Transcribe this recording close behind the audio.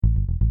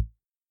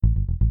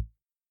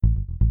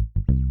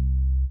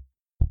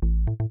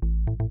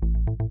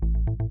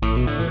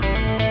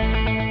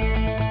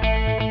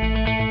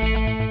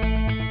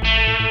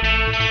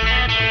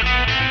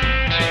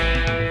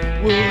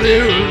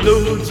There are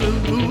loads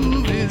of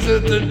movies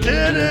at the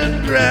dead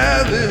end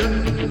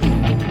drive-in.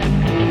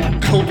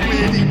 Cold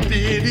witty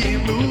bitty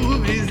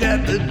movies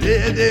at the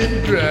dead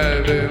end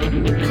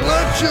drive-in.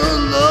 Clutch your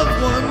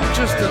loved one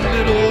just a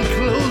little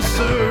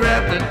closer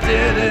at the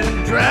dead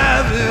end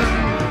drive-in.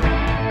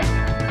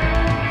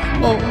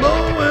 Oh,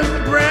 Mo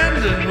and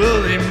Brandon,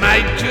 well, they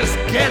might just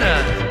get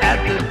her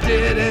at the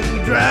dead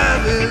end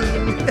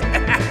drive-in.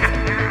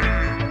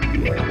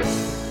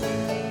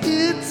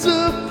 It's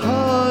a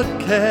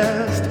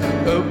podcast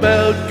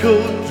about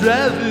cold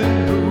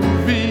driving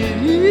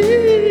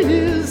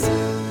movies,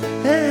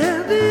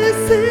 and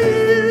this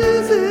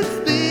is its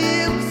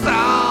theme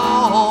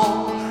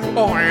song.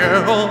 Oh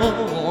yeah,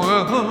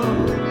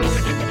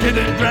 dead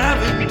end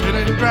driving, dead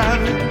end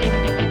driving.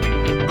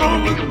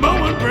 Oh, with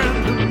Mo and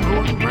Brandon,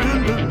 Mo and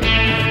Brandon,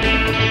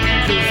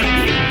 'cause it's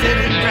the dead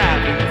end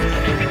driving.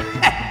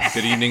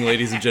 Good evening,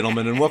 ladies and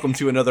gentlemen, and welcome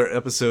to another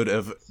episode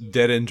of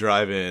Dead End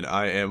Drive-In.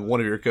 I am one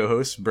of your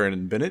co-hosts,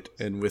 Brandon Bennett,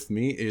 and with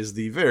me is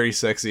the very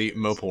sexy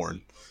Mo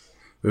Porn.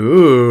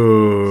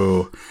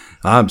 Ooh,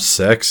 I'm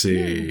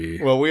sexy.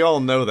 Well, we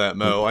all know that,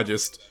 Mo. I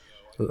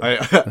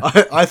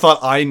thought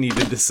I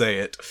needed to say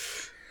it.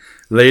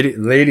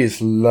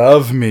 Ladies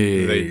love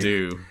me. They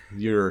do.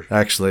 You're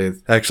actually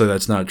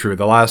that's not true.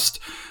 The last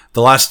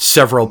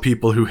several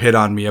people who hit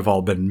on me have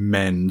all been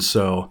men.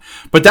 So,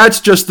 but that's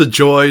just the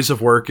joys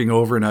of working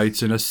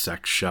overnights in a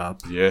sex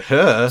shop.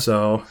 Yeah.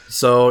 So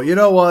you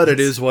know what? It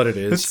is what it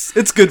is.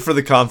 It's good for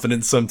the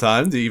confidence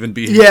sometimes to even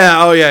be.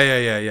 Yeah. Oh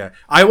yeah.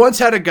 I once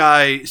had a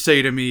guy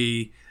say to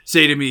me,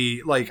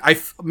 like,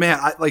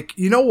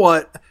 you know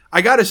what? I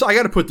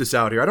gotta put this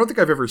out here. I don't think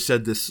I've ever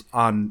said this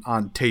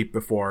on tape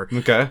before.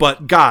 Okay.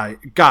 But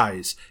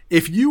guys,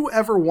 if you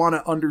ever want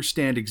to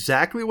understand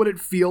exactly what it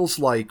feels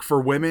like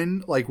for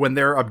women, like when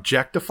they're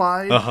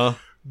objectified,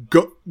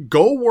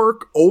 go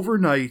work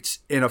overnights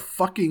in a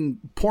fucking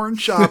porn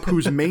shop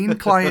whose main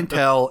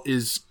clientele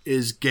is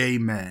gay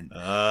men.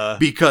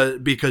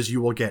 Because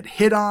you will get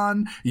hit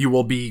on, you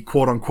will be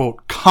quote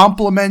unquote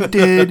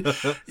complimented.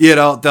 You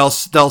know, they'll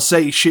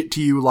say shit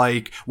to you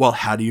like, well,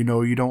 how do you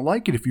know you don't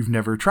like it if you've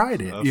never tried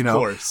it? Of you know,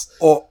 course.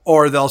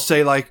 Or they'll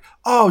say like,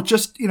 oh,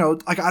 just, you know,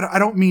 like, I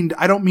don't mean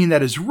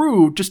that as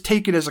rude. Just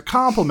take it as a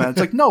compliment. It's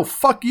like, no,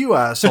 fuck you,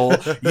 asshole.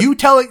 You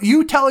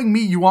telling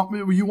me you want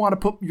to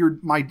put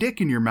my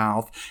dick in your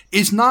mouth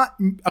is not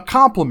a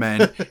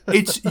compliment.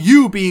 It's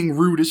you being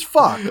rude as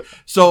fuck.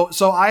 So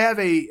I have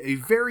a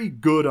very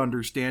good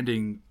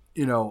understanding,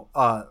 you know,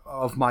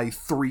 of my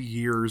 3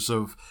 years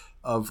of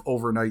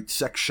overnight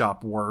sex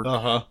shop work,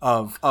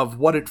 of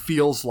what it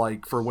feels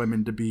like for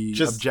women to be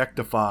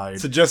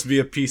objectified, to just be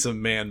a piece of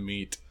man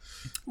meat.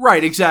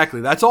 Right,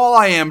 exactly. That's all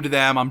I am to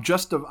them. I'm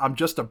just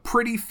a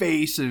pretty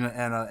face and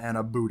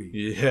a booty.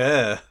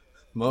 Yeah,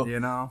 Mo. You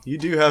know, you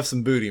do have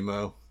some booty,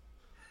 Mo.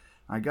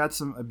 I got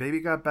some. A baby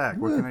got back.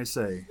 What can I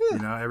say? You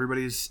know,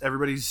 everybody's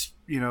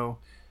you know,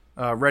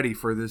 ready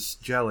for this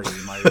jelly.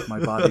 My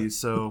body's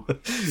so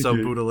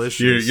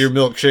bootylicious. Your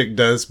milkshake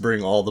does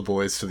bring all the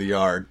boys to the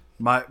yard.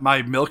 My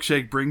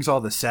milkshake brings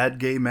all the sad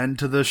gay men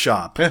to the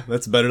shop. Yeah,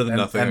 that's better than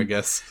nothing, I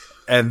guess.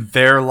 And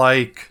they're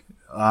like,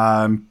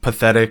 I'm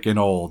pathetic and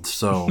old,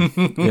 so,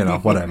 you know,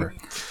 whatever.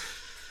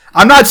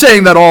 I'm not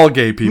saying that all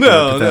gay people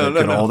are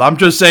pathetic and old.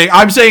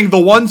 I'm saying the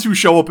ones who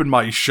show up in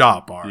my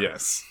shop are.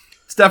 Yes.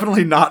 It's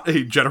definitely not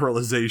a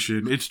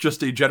generalization. It's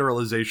just a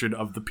generalization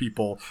of the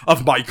people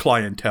of my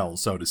clientele,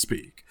 so to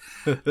speak.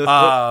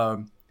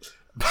 But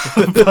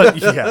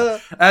yeah,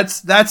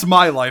 that's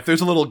my life.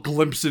 There's a little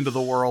glimpse into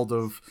the world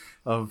of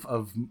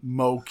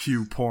Mo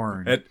Q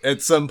porn.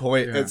 At some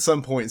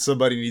point,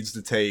 somebody needs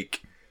to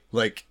take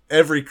like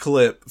every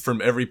clip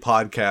from every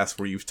podcast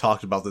where you've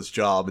talked about this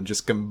job and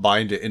just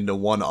combined it into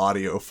one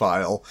audio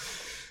file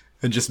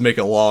and just make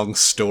a long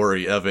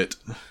story of it.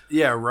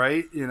 Yeah,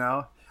 right. You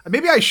know,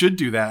 maybe I should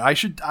do that. I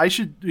should.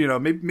 You know,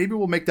 maybe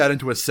we'll make that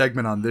into a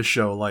segment on this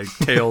show, like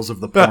Tales of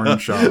the Porn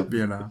Shop.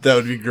 You know, that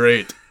would be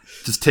great.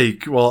 Just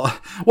take well.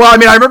 I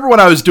mean, I remember when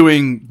I was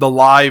doing the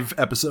live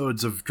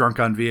episodes of Drunk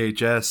on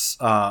VHS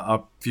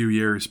a few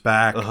years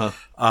back.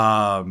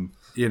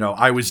 You know,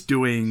 I was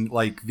doing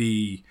like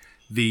the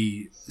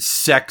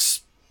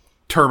sex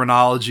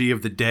terminology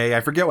of the day.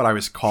 I forget what I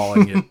was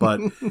calling it, but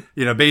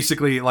you know,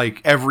 basically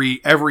like every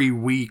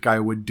week I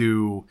would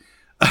do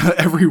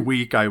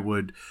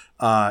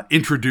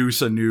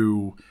introduce a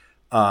new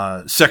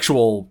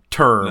sexual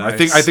term.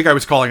 Nice. I think I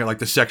was calling it like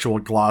the sexual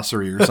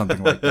glossary or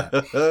something like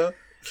that.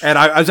 And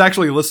I was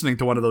actually listening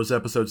to one of those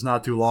episodes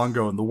not too long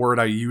ago, and the word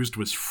I used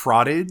was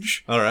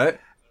frottage. All right.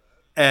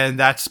 And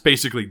that's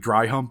basically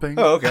dry humping.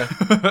 Oh, okay.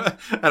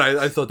 And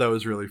I thought that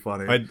was really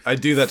funny. I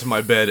do that to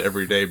my bed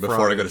every day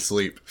before I go to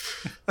sleep.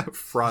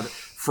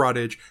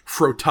 Frottage,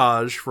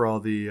 frottage for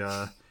all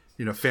the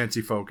you know,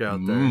 fancy folk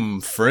out there.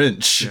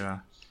 French.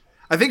 Yeah.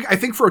 I think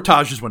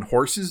frottage is when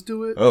horses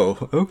do it.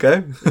 Oh,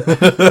 okay.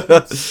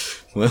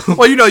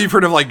 Well, you know, you've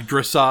heard of like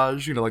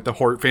dressage, you know, like the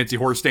fancy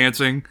horse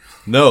dancing.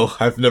 No,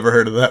 I've never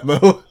heard of that,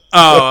 Mo.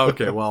 Oh,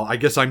 okay. Well, I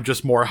guess I'm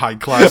just more high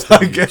class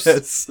than I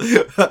guess.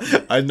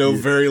 I know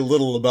very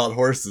little about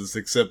horses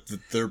except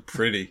that they're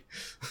pretty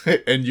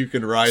and you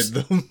can ride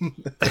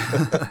them.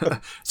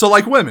 So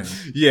like women.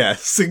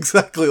 Yes,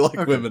 exactly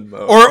like women,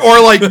 Mo.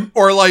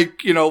 Or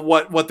like, you know,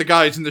 what the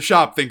guys in the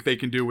shop think they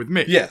can do with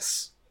me.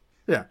 Yes.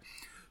 Yeah.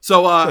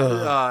 So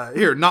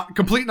here, not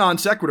complete non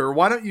sequitur.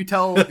 Why don't you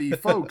tell the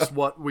folks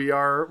what we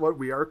are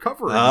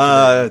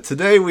covering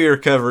today we are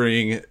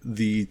covering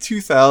the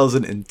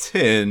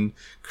 2010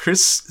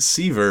 Chris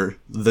Seaver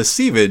The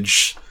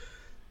Sievage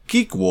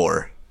Geek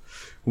War,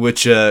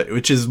 which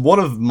is one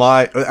of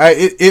my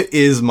it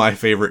is my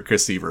favorite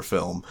Chris Seaver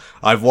film.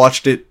 I've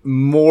watched it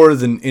more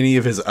than any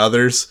of his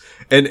others,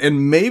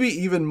 and maybe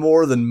even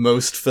more than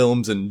most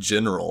films in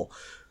general.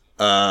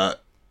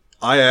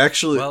 I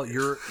actually... Well,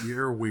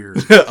 you're weird.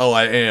 Oh,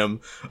 I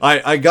am.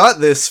 I got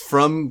this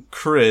from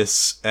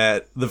Chris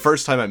at the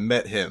first time I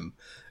met him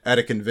at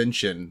a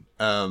convention.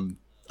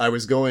 I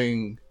was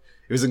going...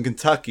 It was in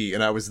Kentucky,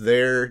 and I was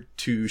there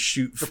to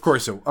shoot... Of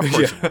course so. Of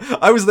course yeah,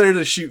 I was there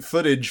to shoot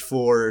footage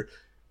for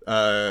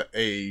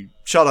a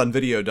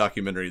shot-on-video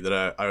documentary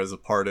that I was a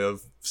part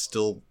of,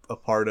 still a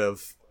part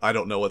of. I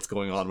don't know what's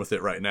going on with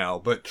it right now,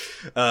 but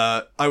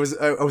I was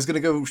going to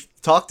go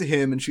talk to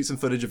him and shoot some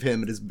footage of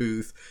him at his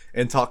booth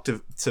and talk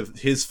to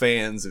his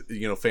fans,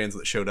 you know, fans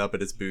that showed up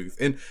at his booth,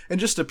 and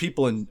just to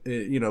people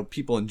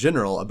in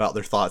general about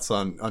their thoughts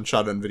on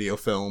shot on video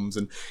films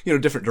and, you know,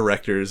 different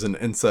directors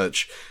and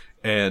such.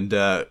 And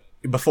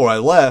before I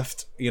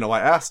left, you know, I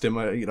asked him,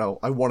 you know,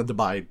 I wanted to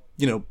buy,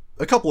 you know,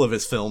 a couple of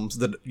his films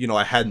that, you know,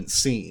 I hadn't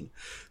seen.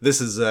 This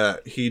is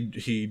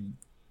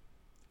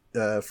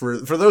for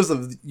those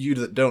of you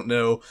that don't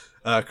know,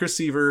 Chris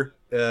Seaver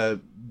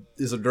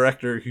is a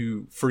director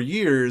who for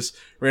years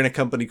ran a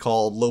company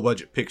called Low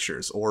Budget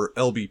Pictures, or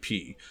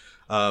LBP.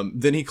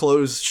 Then he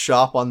closed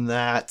shop on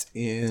that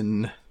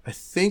in, I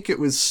think it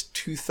was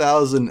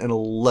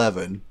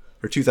 2011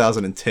 or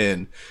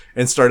 2010,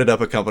 and started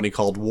up a company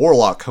called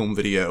Warlock Home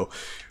Video,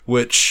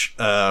 which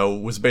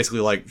was basically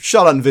like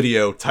shot on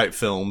video type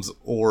films,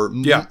 or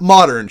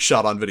modern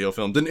shot on video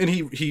films. And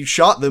he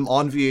shot them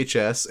on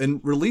VHS and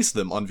released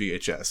them on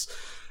VHS.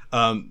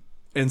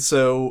 And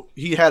so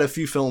he had a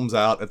few films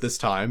out at this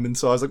time. And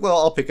so I was like, well,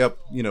 I'll pick up,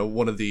 you know,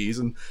 one of these.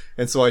 And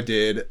so I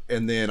did.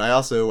 And then I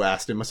also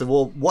asked him, I said,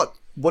 well,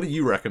 what do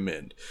you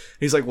recommend?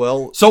 He's like,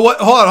 well, so what,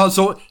 hold on.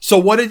 So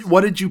what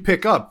did you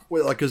pick up?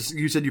 Like, cause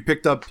you said you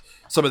picked up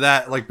some of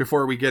that, like,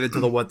 before we get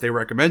into what they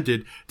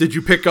recommended. Did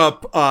you pick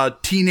up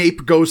Teen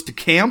Ape Goes to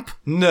Camp?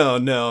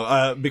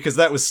 No, because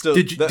that was still,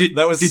 did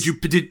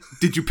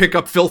you pick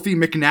up Filthy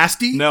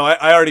McNasty? No,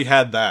 I already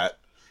had that.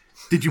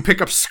 Did you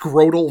pick up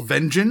Scrotal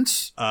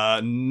Vengeance?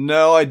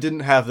 No, I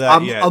didn't have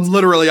that yet. I'm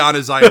literally on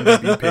his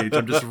IMDb page.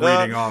 I'm just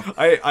reading off.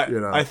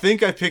 I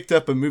think I picked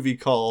up a movie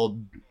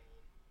called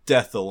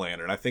Death the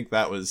Lantern. I think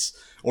that was,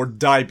 or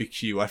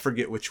Die-BQ. I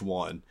forget which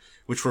one.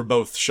 Which were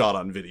both shot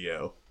on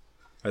video.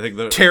 I think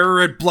the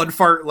Terror at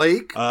Bloodfart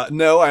Lake.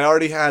 No, I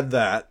already had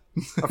that.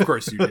 Of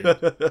course you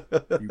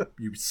did.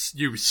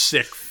 you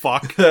sick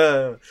fuck.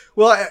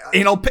 Well,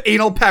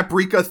 Anal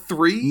Paprika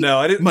 3? No,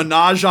 I didn't.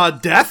 Menage a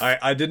Death?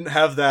 I didn't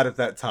have that at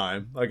that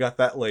time. I got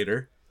that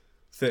later.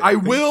 I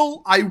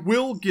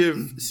will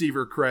give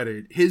Seaver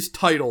credit. His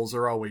titles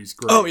are always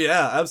great. Oh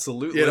yeah,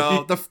 absolutely. You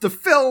know, the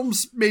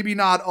films maybe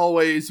not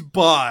always,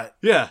 but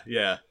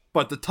yeah.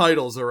 But the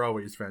titles are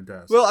always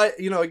fantastic. Well, I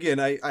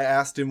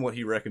asked him what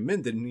he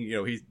recommended, and, you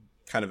know, he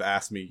kind of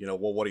asked me, you know,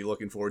 well, what are you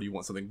looking for? Do you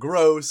want something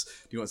gross?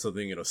 Do you want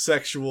something, you know,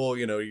 sexual,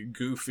 you know,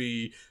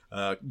 goofy,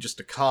 just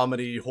a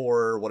comedy,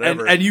 horror,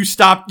 whatever? And you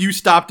stopped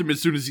him as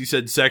soon as he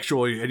said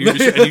sexual, and you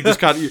just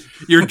kind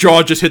of, your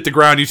jaw just hit the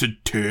ground. You said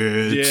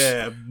tits.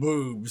 Yeah,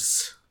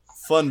 boobs,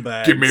 fun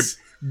bags.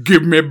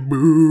 Give me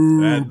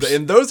boobs.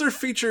 And those are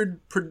featured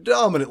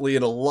predominantly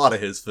in a lot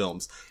of his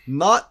films.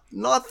 Not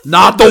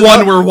the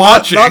one we're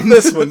watching. Not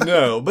this one,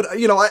 no. But,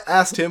 you know, I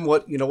asked him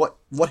what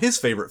his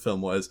favorite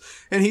film was,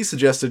 and he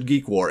suggested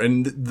Geek War.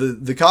 And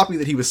the copy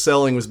that he was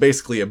selling was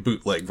basically a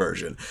bootleg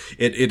version.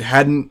 It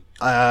hadn't,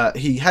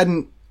 he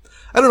hadn't,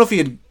 I don't know if he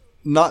had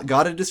not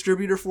got a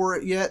distributor for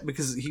it yet,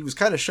 because he was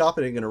kind of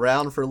shopping it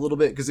around for a little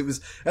bit, because it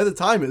was, at the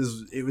time,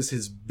 it was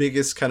his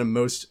biggest, kind of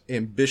most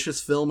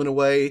ambitious film in a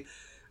way.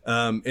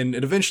 And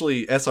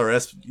eventually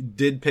SRS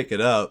did pick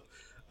it up.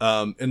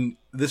 And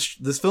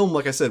this film,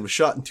 like I said, was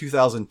shot in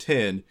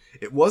 2010.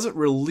 It wasn't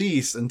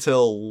released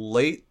until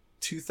late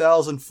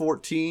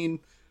 2014,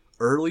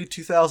 early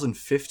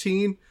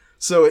 2015.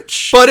 So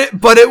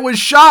but it was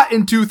shot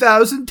in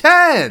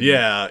 2010.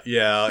 Yeah.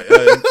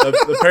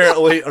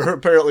 Apparently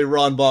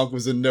Ron Bonk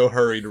was in no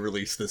hurry to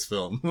release this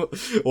film,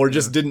 or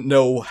just didn't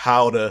know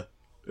how to,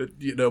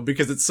 you know,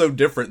 because it's so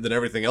different than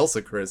everything else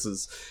of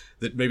Chris's,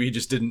 that maybe he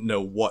just didn't know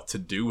what to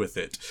do with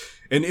it.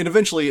 And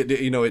eventually it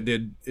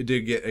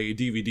did get a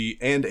DVD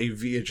and a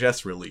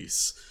VHS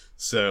release.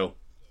 So,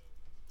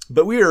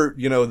 but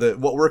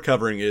what we're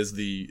covering is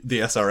the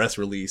SRS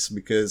release,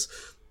 because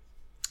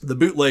the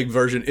bootleg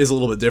version is a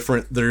little bit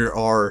different. There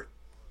are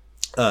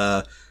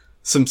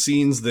some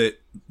scenes that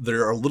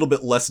there are a little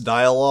bit less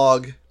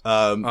dialogue.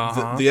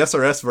 The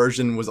SRS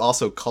version was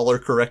also color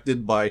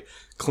corrected by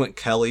Clint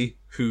Kelly,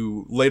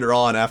 who later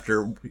on,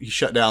 after he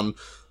shut down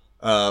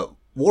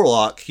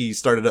Warlock, he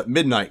started up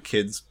Midnight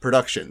Kids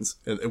Productions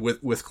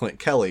with Clint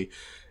Kelly,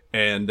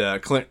 and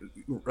Clint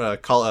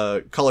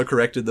color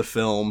corrected the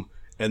film,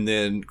 and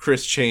then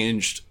Chris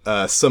changed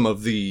some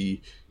of the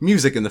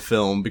music in the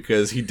film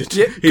because he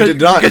did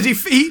not, because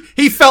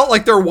he felt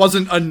like there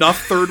wasn't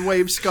enough third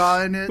wave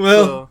ska in it.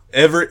 Well,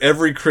 every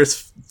every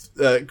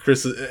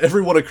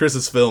one of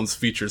Chris's films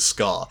features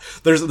ska.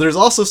 There's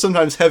also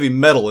sometimes heavy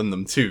metal in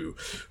them too,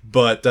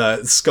 but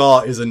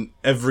ska is in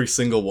every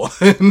single one.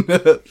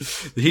 We'll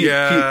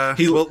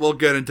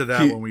get into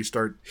that when we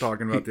start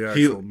talking about the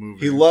actual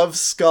movie. He loves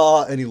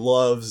ska and he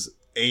loves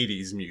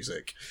 80s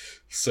music,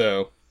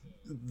 so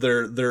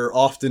there are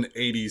often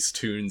 80s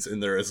tunes in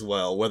there as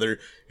well. Whether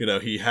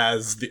he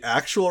has the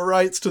actual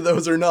rights to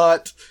those or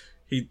not,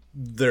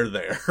 they're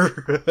there.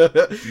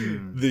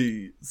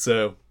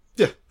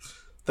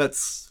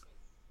 That's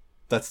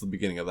the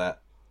beginning of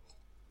that.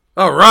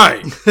 All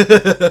right.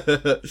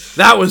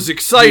 That was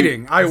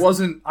exciting. I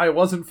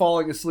wasn't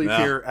falling asleep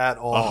here at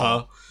all.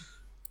 All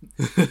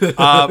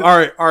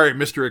right,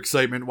 Mr.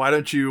 Excitement. Why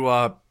don't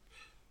you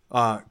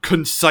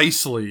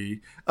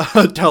concisely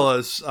tell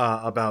us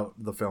about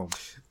the film?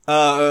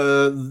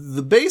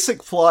 The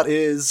basic plot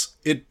is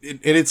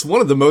it's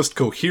one of the most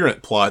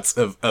coherent plots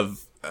of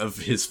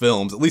his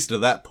films, at least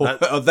at that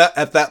point.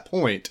 At that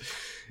point.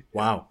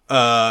 Wow.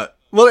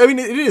 Well, I mean,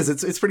 it is.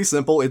 It's pretty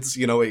simple. It's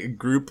a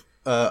group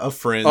of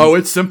friends. Oh,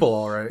 it's simple,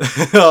 all right.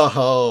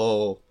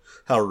 Oh,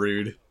 how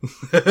rude!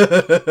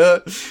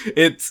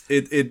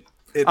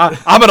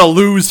 I'm gonna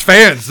lose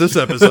fans this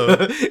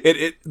episode.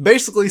 It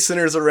basically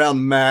centers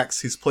around Max,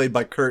 who's played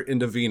by Kurt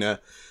Indovina,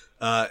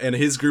 and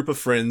his group of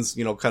friends.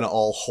 Kind of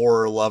all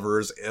horror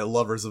lovers,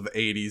 lovers of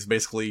 '80s.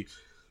 Basically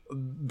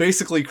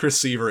Chris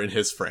Seaver and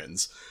his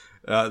friends,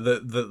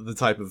 the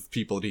type of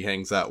people that he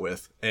hangs out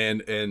with,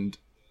 and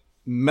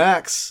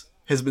Max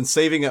has been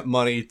saving up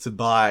money to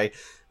buy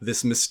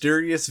this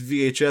mysterious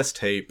VHS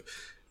tape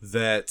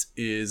that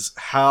is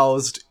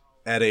housed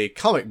at a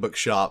comic book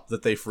shop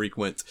that they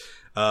frequent.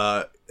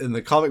 And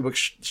the comic book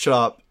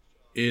shop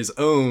is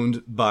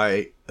owned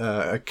by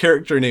a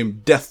character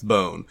named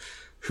Deathbone,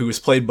 who is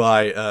played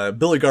by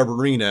Billy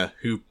Garbarina,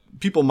 who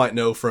people might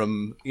know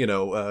from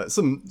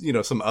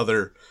some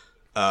other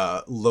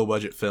low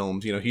budget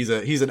films.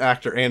 He's an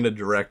actor and a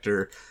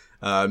director.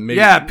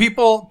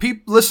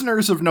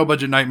 Listeners of No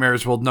Budget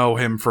Nightmares will know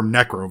him from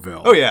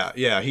Necroville. Oh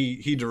yeah.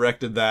 He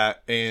directed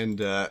that and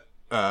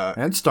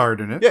starred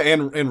in it. Yeah,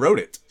 and wrote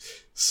it.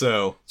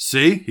 So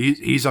see,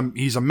 he's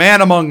a man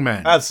among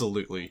men.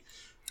 Absolutely.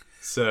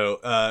 So,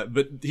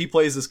 but he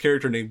plays this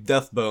character named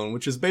Deathbone,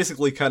 which is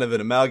basically kind of an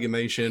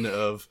amalgamation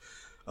of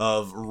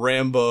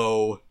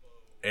Rambo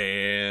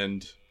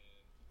and.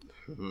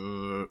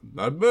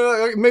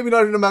 Maybe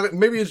not an amount.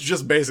 Maybe it's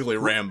just basically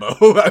Rambo.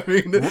 I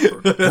mean,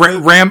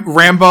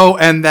 Rambo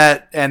and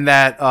that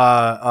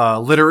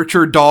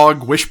literature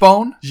dog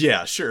Wishbone.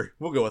 Yeah, sure,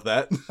 we'll go with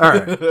that. All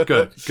right,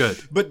 good.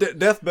 But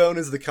Deathbone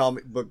is the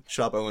comic book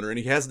shop owner, and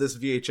he has this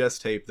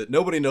VHS tape that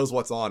nobody knows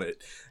what's on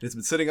it. And it's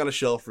been sitting on a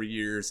shelf for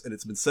years, and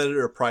it's been set at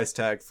a price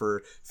tag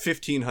for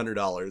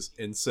 $1,500.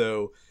 And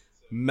so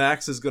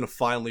Max is going to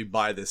finally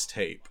buy this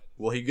tape.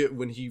 Well,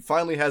 when he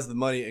finally has the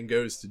money and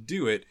goes to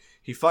do it,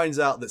 he finds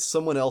out that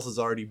someone else has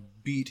already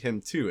beat him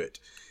to it.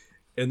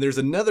 And there's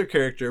another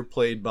character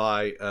played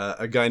by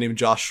a guy named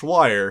Josh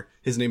Schweier.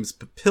 His name is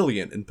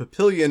Papillion, and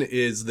Papillion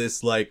is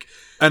this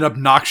an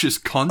obnoxious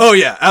cunt. Oh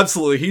yeah,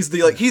 absolutely. He's the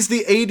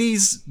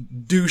 80s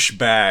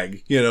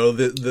douchebag.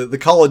 The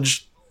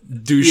college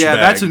douchebag. Yeah,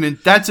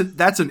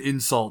 that's an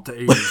insult to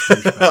 80s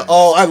douchebag.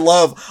 Oh,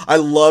 I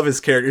love his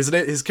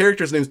character. His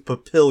character's name's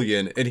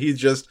Papillion, and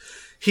he's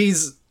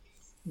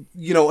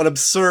an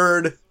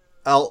absurd,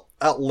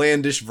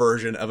 outlandish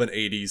version of an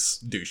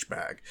 80s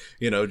douchebag.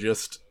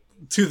 Just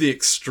to the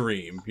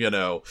extreme.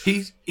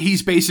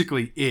 He's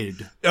basically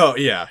id. Oh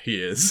yeah,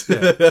 he is.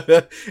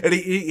 Yeah. And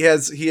he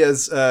has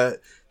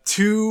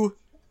two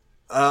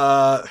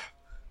what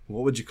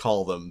would you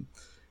call them?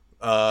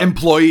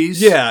 Employees.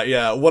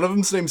 Yeah. One of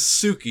them's named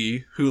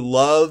Suki, who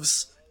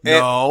loves.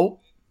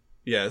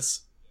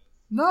 Yes.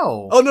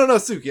 No. Oh, no,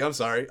 Suki. I'm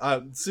sorry.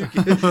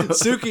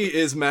 Suki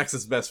is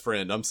Max's best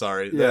friend. I'm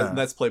sorry. Yeah.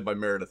 That's played by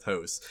Meredith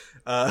Host.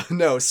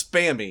 No,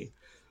 Spammy.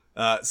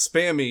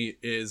 Spammy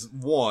is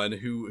one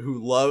who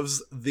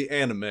loves the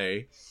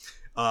anime.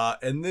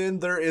 And then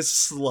there is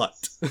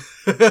Slut.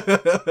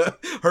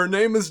 Her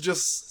name is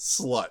just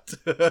Slut.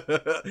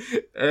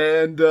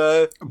 And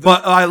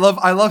but I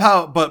love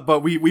how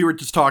but we were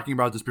just talking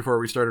about this before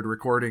we started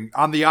recording.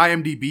 On the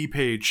IMDb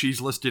page,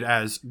 she's listed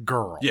as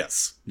girl.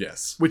 Yes.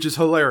 Which is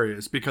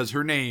hilarious because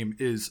her name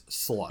is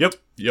Slut.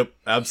 Yep,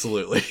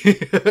 absolutely.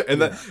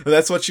 And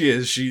that's what she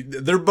is.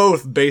 They're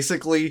both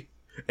basically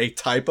a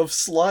type of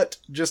slut,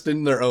 just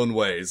in their own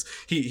ways.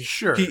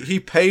 Sure. He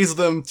pays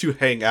them to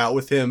hang out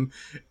with him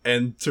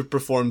and to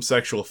perform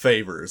sexual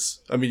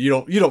favors. I mean,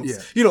 you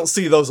don't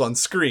see those on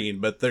screen,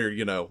 but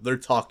they're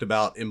talked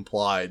about,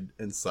 implied,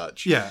 and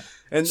such. Yeah.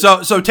 And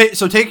so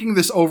taking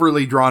this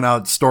overly drawn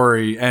out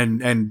story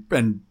and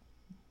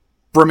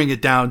brimming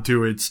it down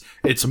to its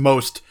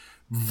most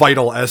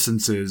vital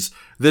essences,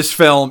 this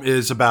film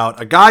is about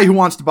a guy who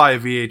wants to buy a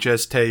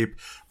VHS tape,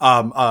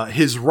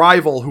 his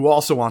rival who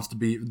also wants to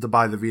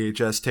buy the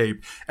VHS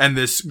tape, and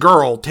this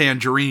girl,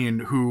 Tangerine,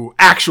 who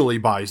actually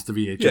buys the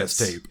VHS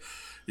tape.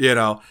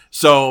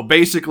 So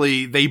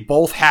basically they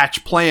both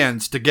hatch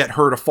plans to get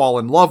her to fall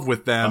in love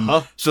with them,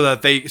 so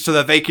that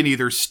they can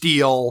either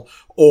steal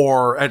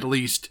or at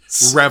least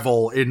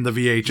revel in the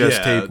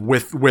VHS tape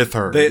with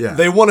her.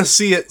 They want to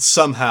see it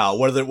somehow,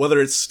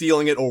 whether it's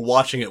stealing it or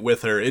watching it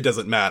with her, it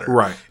doesn't matter.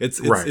 Right.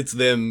 It's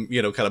them,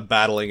 kind of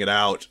battling it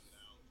out.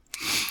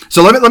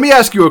 So let me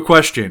ask you a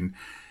question.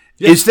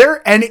 Yeah. Is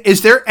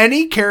there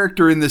any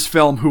character in this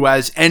film who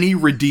has any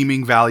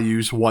redeeming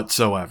values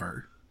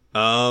whatsoever?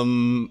 Let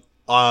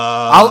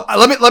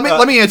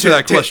me answer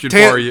that question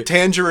for you.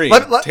 Tangerine.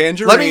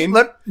 Tangerine.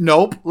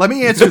 Nope. Let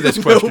me answer this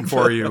question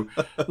for you.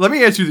 Let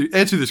me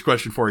answer this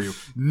question for you.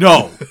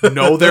 No,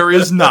 there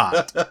is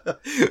not.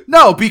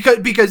 No,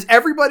 because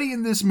everybody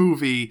in this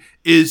movie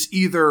is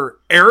either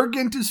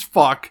arrogant as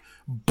fuck,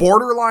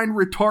 borderline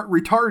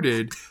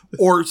retarded,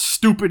 or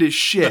stupid as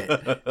shit.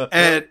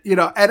 And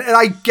and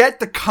I get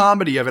the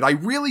comedy of it. I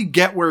really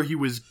get where he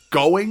was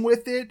going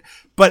with it,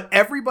 but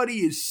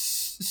everybody is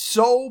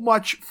so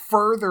much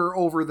further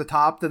over the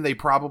top than they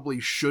probably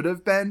should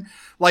have been.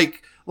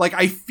 Like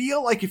I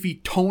feel like if he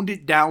toned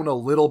it down a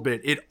little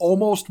bit, it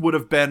almost would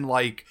have been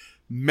like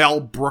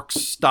Mel Brooks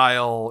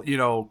style,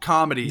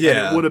 comedy. Yeah.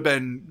 And it would have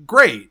been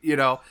great,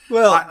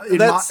 Well,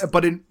 that's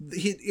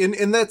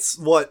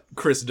what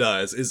Chris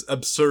does, is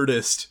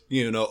absurdist,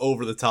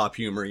 over the top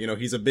humor.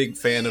 He's a big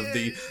fan of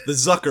the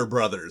Zucker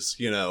brothers,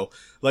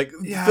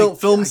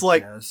 films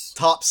like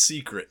Top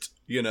Secret,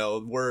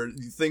 where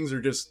things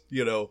are just,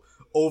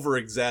 over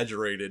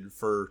exaggerated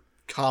for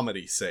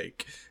comedy's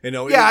sake.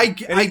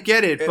 I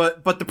get it,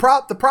 but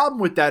the problem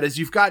with that is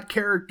you've got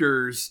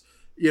characters,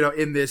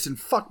 in this, and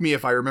fuck me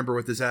if I remember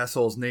what this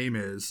asshole's name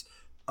is.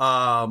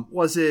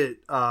 Was it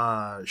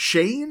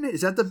Shane?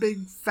 Is that the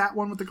big fat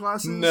one with the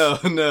glasses?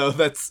 No,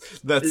 that's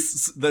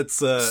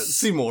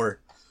Seymour.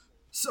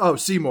 Oh,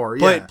 Seymour,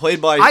 yeah.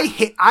 Played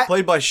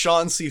by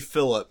Sean C.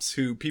 Phillips,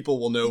 who people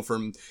will know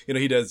from,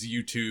 he does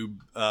YouTube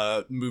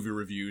movie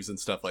reviews and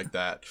stuff like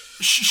that.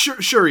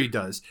 Sure he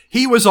does.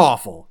 He was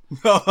awful.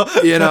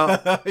 I'm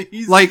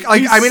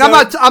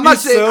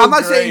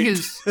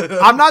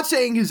not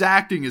saying his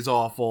acting is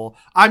awful.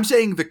 I'm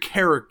saying the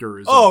character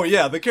is awful. Oh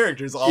yeah, the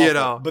character's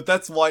awful. But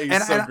that's why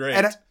he's so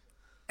great.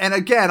 And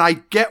again, I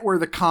get where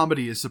the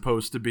comedy is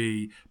supposed to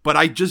be, but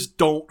I just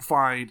don't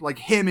find, like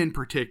him in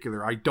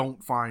particular, I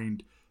don't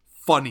find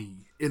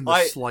funny in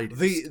the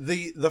slightest.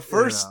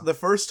 The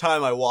first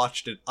time I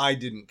watched it, I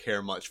didn't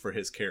care much for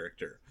his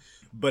character,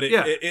 but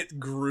it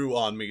grew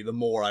on me the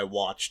more I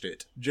watched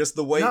it. Just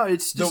the way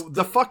it's just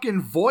the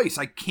fucking voice.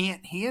 I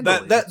can't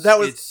handle it.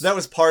 That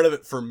was part of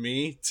it for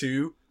me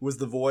too. Was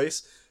the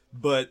voice.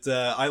 But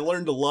I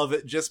learned to love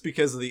it just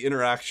because of the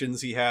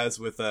interactions he has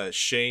with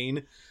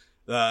Shane.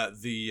 I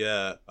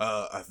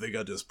think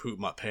I just pooped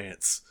my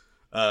pants.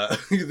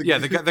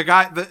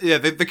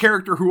 The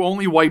character who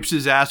only wipes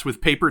his ass with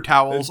paper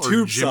towels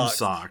or gym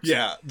socks.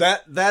 Yeah,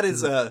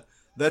 that's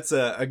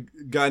a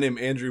guy named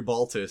Andrew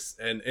Baltus,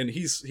 and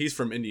he's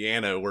from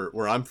Indiana,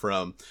 where I'm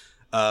from.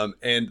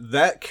 And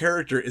that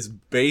character is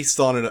based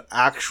on an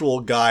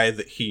actual guy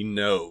that he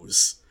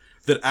knows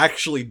that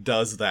actually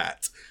does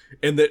that.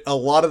 And that a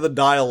lot of the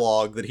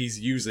dialogue that he's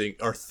using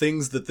are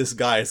things that this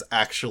guy has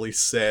actually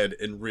said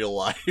in real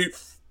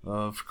life.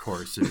 Of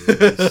course it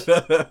is.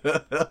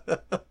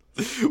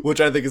 Which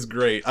I think is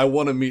great. I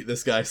want to meet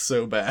this guy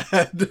so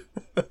bad.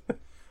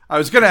 I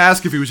was going to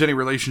ask if he was any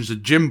relation to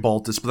Jim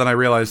Baltus, but then I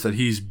realized that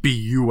he's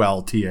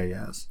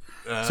Bultas.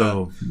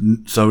 So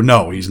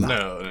no, he's not.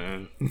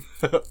 No.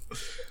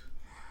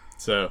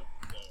 So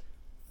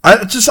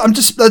I'm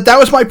just that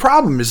was my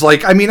problem. Is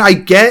like, I mean, I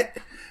get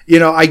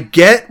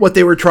what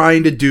they were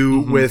trying to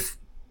do with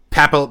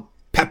Papillon.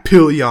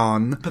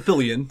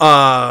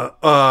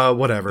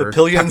 Whatever.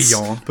 Papillon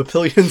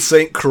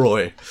St.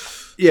 Croix.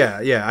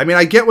 Yeah. I mean,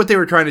 I get what they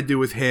were trying to do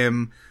with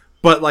him,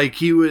 but like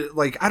he was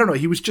like, I don't know,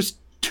 he was just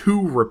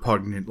too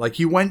repugnant. Like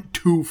he went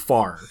too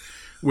far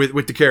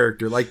with the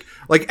character. Like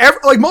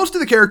most of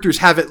the characters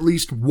have at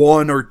least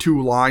one or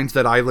two lines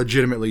that I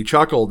legitimately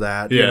chuckled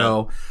at.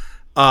 Yeah.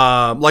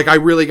 Like I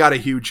really got a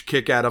huge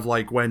kick out of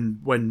like when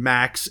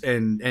Max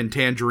and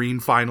Tangerine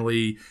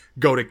finally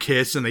go to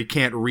kiss and they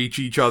can't reach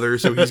each other,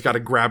 so he's got to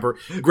grab her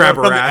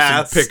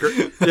ass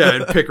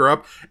and pick her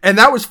up, and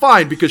that was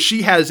fine because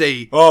she has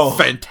a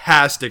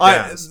fantastic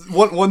ass.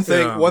 One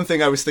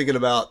thing I was thinking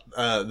about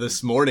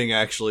this morning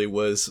actually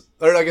was,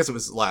 or I guess it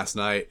was last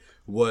night,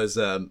 was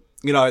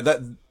you know,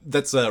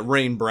 that's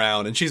Rain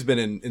Brown, and she's been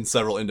in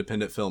several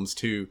independent films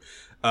too.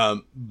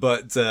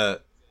 But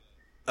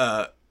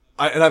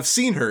I've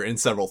seen her in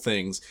several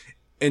things,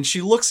 and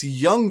she looks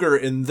younger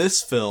in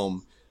this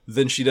film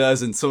than she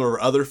does in some of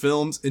her other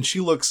films, and she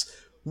looks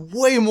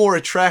way more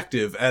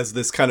attractive as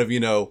this kind of, you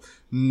know,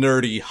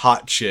 nerdy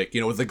hot chick,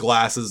 you know, with the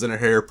glasses and her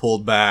hair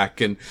pulled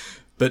back.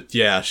 But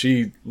yeah,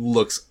 she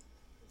looks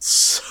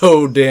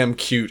so damn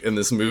cute in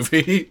this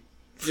movie.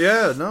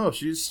 Yeah, no,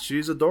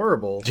 she's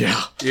adorable.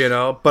 Yeah. You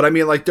know, but I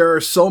mean, like, there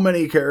are so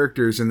many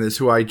characters in this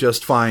who I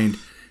just find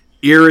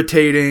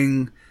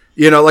irritating,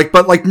 you know, like,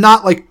 but like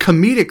not like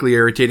comedically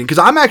irritating, because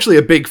I'm actually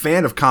a big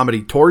fan of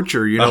comedy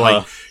torture, you know,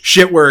 like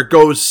shit where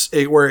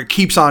it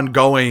keeps on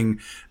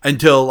going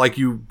until like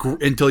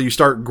until you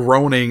start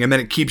groaning, and then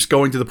it keeps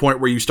going to the point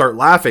where you start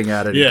laughing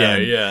at it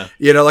again. Yeah.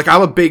 You know, like,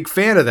 I'm a big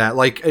fan of that.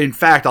 Like, in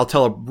fact, I'll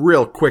tell a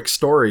real quick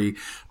story.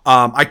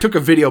 I took a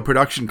video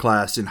production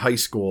class in high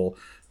school.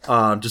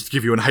 Just to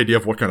give you an idea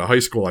of what kind of high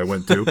school I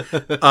went to.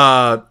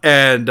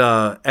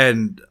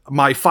 And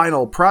my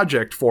final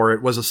project for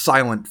it was a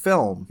silent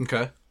film.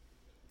 Okay.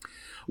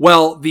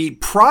 Well, the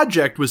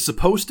project was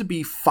supposed to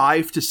be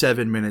 5 to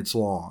 7 minutes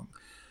long.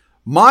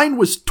 Mine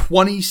was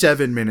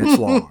 27 minutes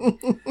long,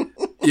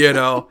 you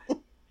know,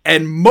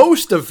 and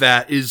most of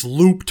that is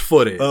looped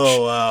footage.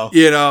 Oh, wow.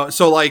 You know,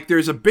 so like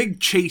there's a big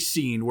chase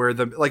scene where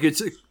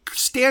it's a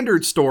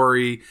standard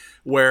story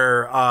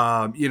where,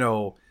 you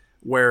know,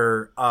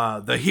 where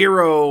the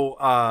hero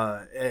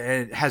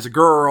has a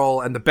girl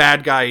and the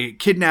bad guy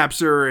kidnaps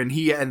her, and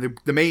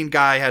the main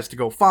guy has to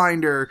go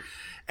find her,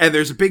 and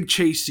there's a big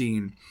chase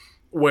scene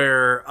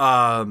where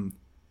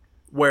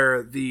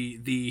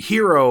the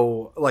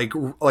hero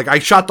like I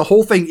shot the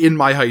whole thing in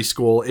my high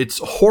school. It's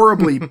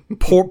horribly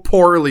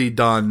poorly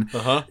done,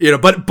 you know,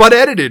 but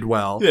edited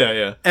well.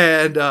 Yeah.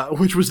 And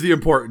which was the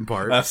important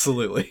part.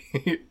 Absolutely.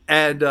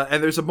 And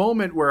there's a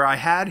moment where I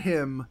had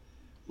him,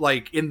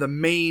 like, in the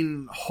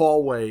main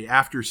hallway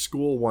after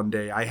school one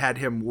day. I had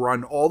him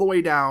run all the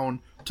way down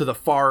to the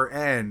far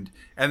end,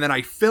 and then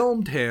I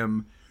filmed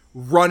him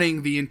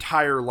running the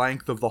entire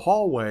length of the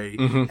hallway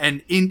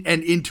and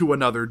into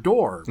another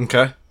door.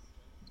 Okay.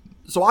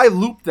 So I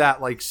looped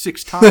that like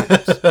 6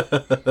 times,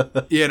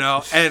 you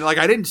know, and like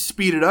I didn't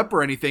speed it up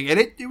or anything, and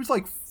it was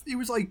like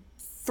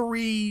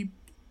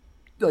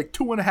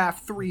 2.5,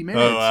 3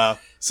 minutes. Oh, wow.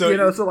 So, you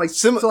know, so like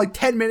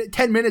 10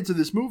 minutes of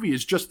this movie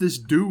is just this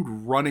dude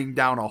running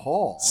down a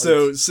hall.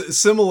 So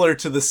similar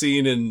to the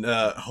scene in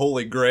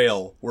Holy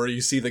Grail where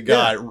you see the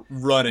guy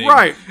running.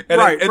 Right,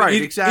 and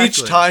exactly.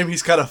 Each time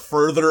he's kind of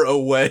further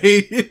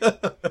away.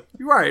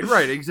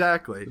 Right,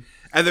 exactly.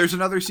 And there's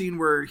another scene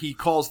where he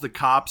calls the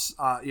cops,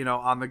 you know,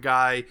 on the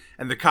guy,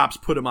 and the cops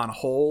put him on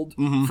hold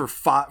for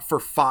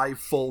 5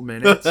 full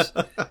minutes.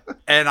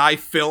 And I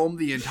filmed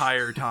the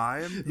entire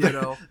time, you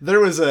know. There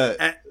was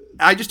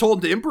I just told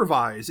him to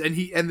improvise, and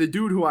the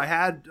dude who I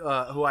had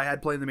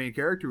playing the main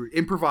character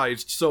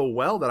improvised so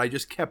well that I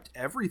just kept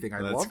everything.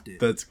 I loved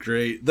it. That's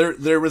great.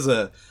 There was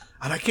and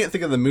I can't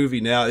think of the movie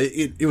now.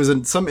 It was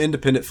in some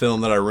independent film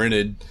that I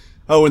rented,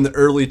 in the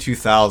early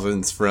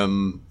 2000s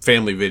from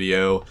Family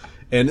Video.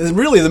 And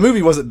really, the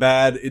movie wasn't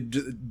bad.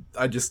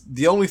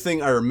 The only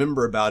thing I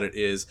remember about it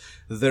is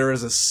there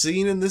is a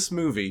scene in this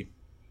movie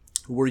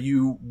where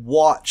you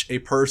watch a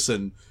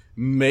person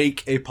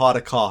make a pot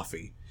of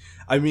coffee.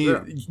 I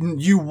mean,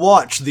 you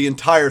watch the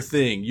entire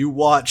thing. You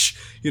watch,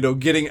 you know,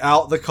 getting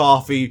out the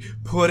coffee,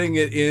 putting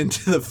it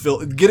into the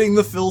filter, getting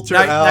the filter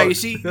out. Now you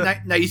see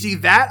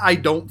that I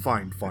don't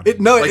find funny. It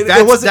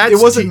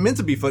wasn't meant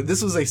to be fun.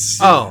 This was a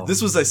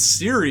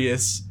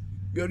serious.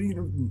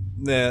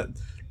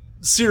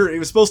 It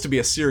was supposed to be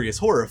a serious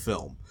horror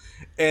film,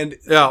 and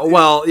I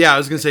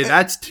was gonna say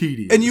that's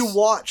tedious. And you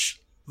watch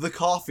the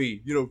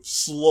coffee, you know,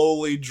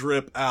 slowly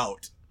drip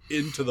out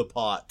into the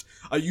pot.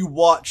 You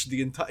watch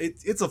the entire.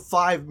 It's a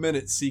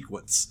 5-minute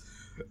sequence.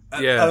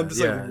 Yeah, I'm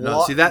just like,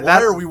 no, see,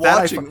 why are we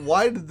watching?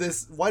 Why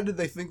did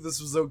they think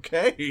this was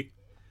okay?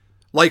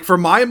 Like, for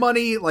my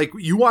money, like,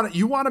 you want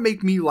to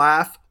make me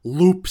laugh,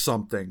 loop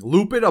something.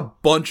 Loop it a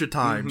bunch of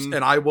times,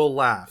 and I will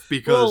laugh.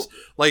 Because,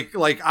 like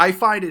I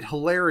find it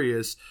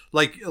hilarious,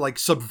 like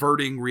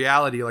subverting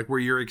reality, like, where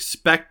you're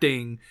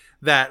expecting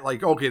that,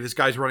 like, okay, this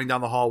guy's running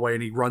down the hallway,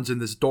 and he runs in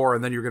this door,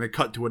 and then you're going to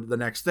cut to the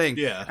next thing.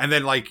 Yeah. And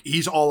then, like,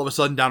 he's all of a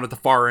sudden down at the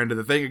far end of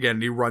the thing again,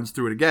 and he runs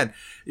through it again.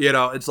 You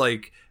know, it's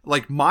like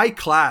my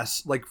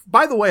class, like,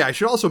 by the way, I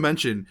should also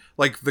mention,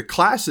 like, the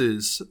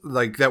classes,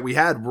 like, that we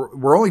had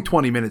were only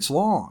 20 minutes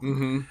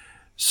long.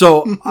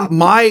 So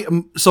my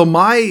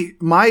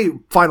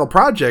final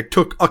project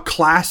took a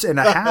class and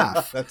a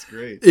half. That's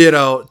great. You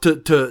know,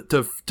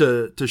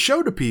 to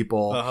show to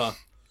people.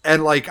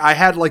 And, like, I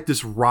had, like,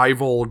 this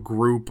rival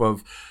group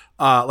of,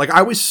 like,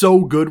 I was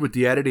so good with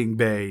the editing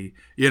bay,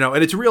 you know,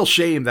 and it's a real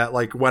shame that,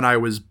 like, when I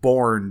was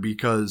born,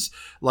 because,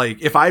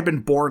 like, if I'd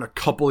been born a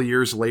couple of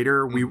years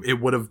later, it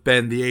would have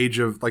been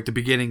the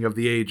beginning of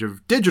the age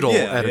of digital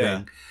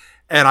editing.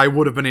 and I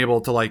would have been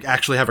able to like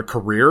actually have a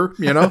career,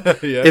 in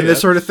Yeah, this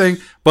sort of thing.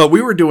 But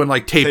we were doing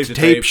like tape to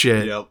tape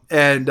shit, yep.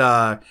 and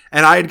I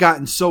had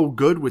gotten so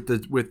good with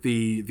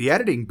the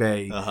editing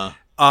bay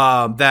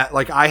that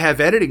like I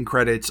have editing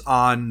credits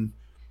on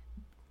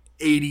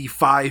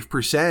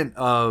 85%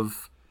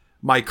 of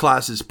my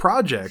class's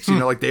projects.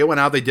 Like they went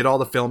out, they did all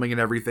the filming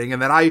and everything,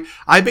 and then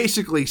I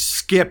basically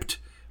skipped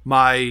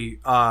my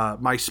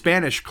my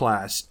Spanish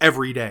class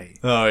every day.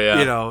 Oh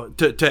yeah.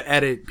 To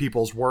edit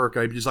people's work.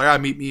 I'm just like,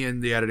 meet me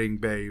in the editing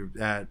bay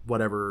at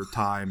whatever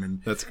time,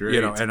 and that's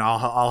great. And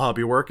I'll help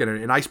you work in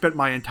it. And I spent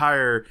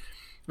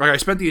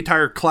the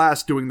entire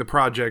class doing the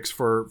projects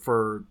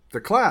for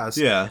the class.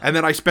 Yeah. And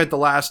then I spent the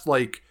last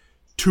like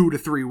 2 to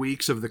 3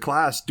 weeks of the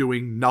class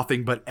doing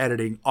nothing but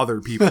editing other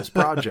people's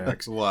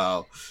projects.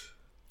 Wow.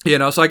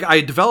 So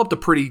I developed a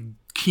pretty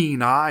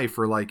keen eye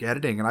for like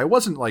editing, and I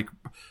wasn't like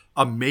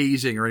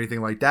amazing or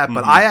anything like that,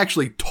 but I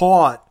actually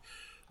taught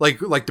like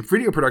the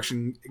video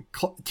production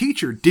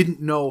teacher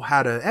didn't know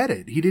how to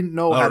edit. He didn't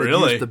know how to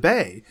use the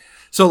bay.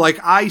 So like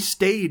I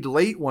stayed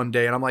late one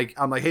day, and I'm like,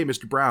 hey,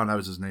 Mr. Brown, that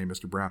was his name,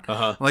 Mr. Brown.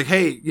 I'm like,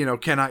 hey,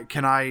 can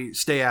I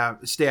stay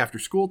after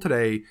school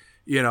today?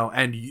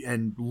 And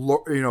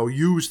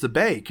use the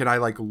bay. Can I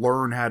like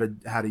learn how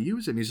to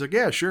use it? And he's like,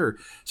 yeah, sure.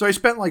 So I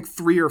spent like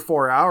 3 or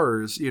 4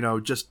 hours,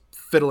 just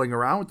fiddling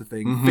around with the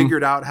thing,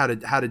 figured out how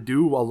to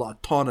do a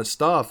ton of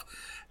stuff,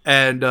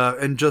 and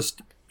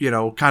just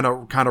kind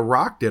of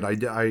rocked it.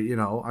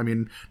 I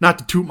mean, not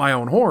to toot my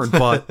own horn,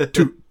 but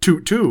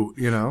toot.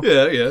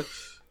 Yeah.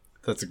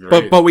 That's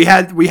great. But we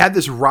had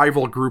this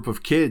rival group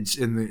of kids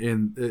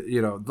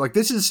in like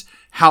this is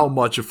how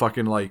much of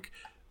fucking like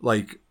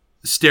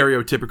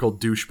stereotypical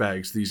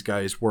douchebags these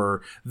guys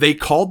were. They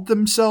called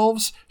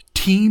themselves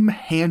Team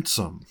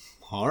Handsome.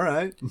 All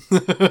right.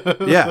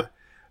 Yeah.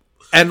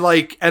 And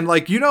like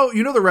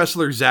the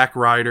wrestler Zack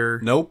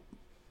Ryder. Nope.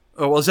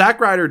 Oh, well, Zack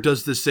Ryder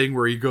does this thing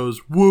where he goes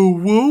woo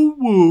woo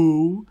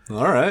woo.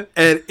 All right.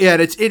 And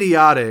it's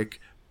idiotic.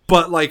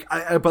 But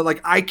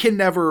I can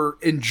never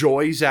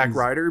enjoy Zack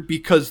Ryder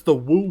because the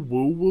woo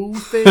woo woo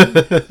thing.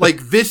 Like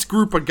this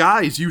group of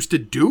guys used to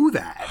do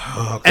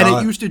that, and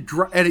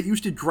it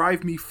used to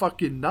drive me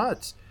fucking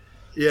nuts.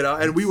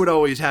 And we would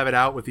always have it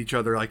out with each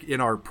other, like in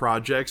our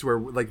projects, where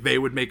like they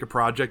would make a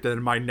project, and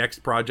then my next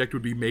project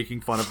would be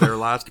making fun of their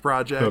last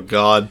project. Oh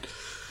God.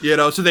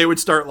 So they would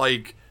start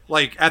like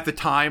at the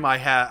time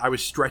I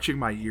was stretching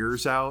my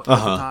ears out at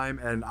the time,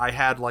 and I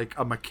had like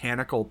a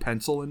mechanical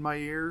pencil in my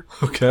ear.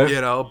 Okay.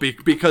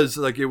 Because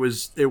like it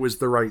was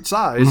the right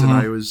size, and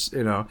I was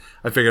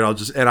I figured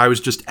I was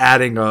just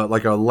adding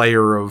a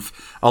layer of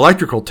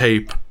electrical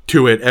tape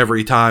to it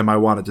every time I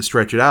wanted to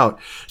stretch it out.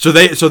 So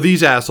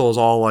these assholes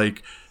all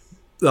like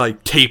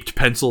taped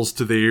pencils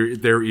to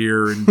their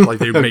ear, and like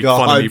they would make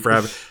fun of me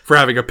for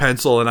having a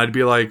pencil, and I'd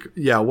be like,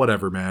 yeah,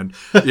 whatever, man.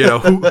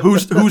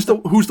 Who's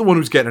the one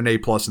who's getting an A+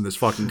 in this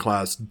fucking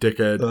class,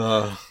 dickhead?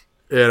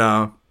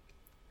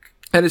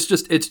 And it's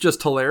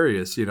just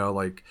hilarious,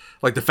 like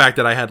the fact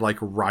that I had like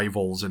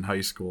rivals in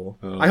high school.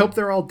 I hope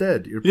they're all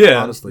dead.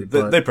 Yeah, honestly,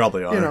 but, they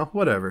probably are.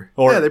 Whatever.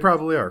 Or, yeah, they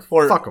probably are.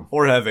 Or, fuck them.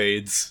 Or have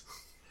AIDS.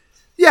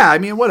 Yeah, I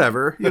mean,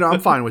 whatever.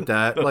 I'm fine with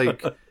that.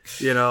 Like,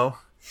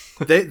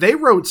 They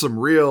wrote some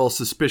real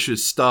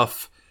suspicious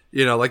stuff,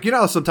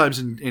 sometimes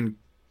in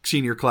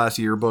senior class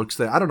yearbooks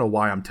that I don't know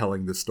why I'm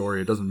telling this story.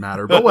 It doesn't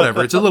matter, but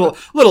whatever. It's a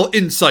little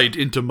insight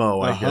into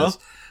Mo, I guess.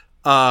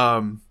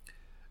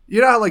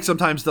 How like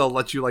sometimes they'll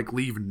let you like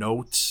leave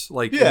notes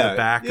like in the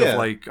back of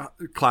like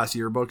class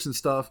yearbooks and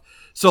stuff.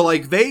 So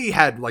like they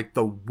had like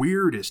the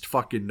weirdest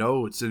fucking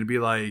notes, and it'd be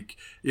like,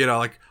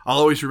 like I'll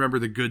always remember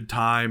the good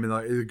time and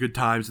like the good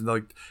times and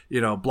like,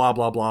 blah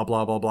blah blah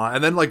blah blah blah.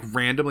 And then like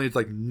randomly it's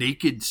like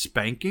naked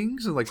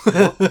spankings and like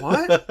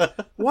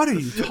what are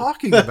you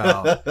talking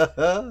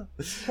about?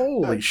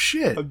 Holy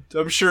shit.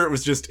 I'm sure it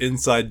was just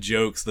inside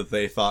jokes that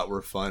they thought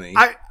were funny.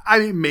 I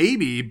mean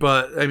maybe,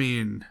 but I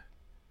mean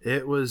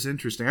it was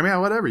interesting. I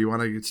mean, whatever. You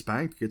want to get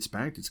spanked.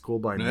 It's cool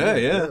by me.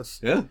 Yeah.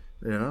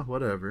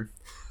 Whatever.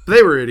 But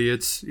they were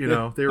idiots. They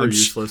were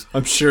useless.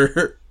 I'm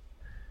sure.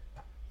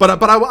 But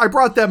I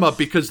brought them up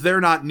because they're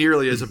not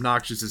nearly as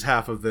obnoxious as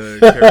half of the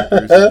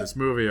characters in this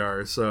movie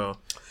are. So,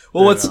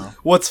 well,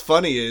 what's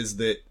funny is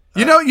that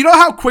you know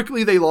how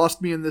quickly they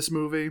lost me in this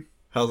movie.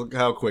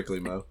 How quickly,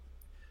 Mo?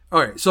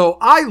 All right. So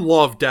I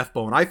love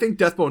Deathbone. I think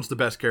Deathbone's the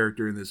best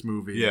character in this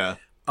movie. Yeah.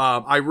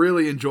 I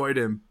really enjoyed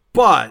him,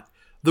 but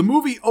the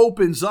movie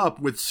opens up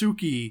with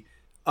Suki,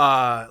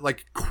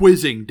 like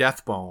quizzing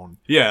Deathbone.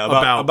 Yeah,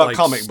 about like,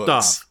 comic stuff.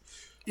 books.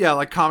 Yeah,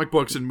 like comic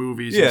books and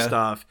movies and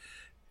stuff.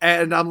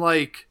 And I'm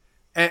like,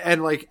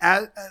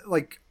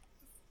 like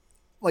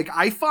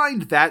I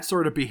find that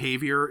sort of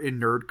behavior in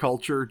nerd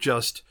culture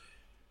just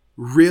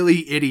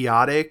really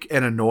idiotic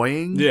and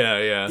annoying.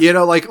 Yeah.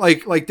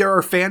 Like there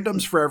are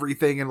fandoms for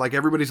everything, and like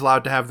everybody's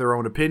allowed to have their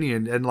own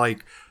opinion, and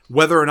like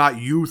whether or not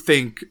you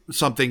think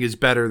something is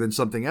better than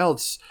something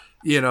else,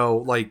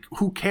 like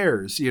who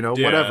cares,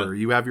 whatever,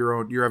 you have your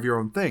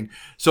own thing.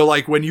 So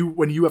like when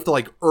you have to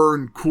like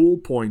earn cool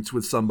points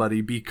with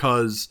somebody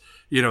because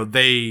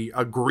they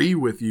agree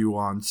with you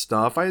on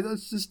stuff,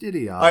 that's just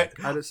idiotic.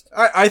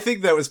 I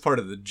think that was part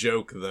of the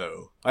joke,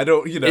 though. I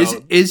don't, is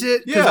it? Because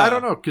Yeah. I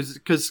don't know,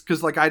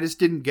 because like I just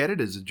didn't get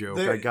it as a joke.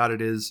 I got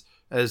it as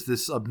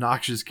this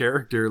obnoxious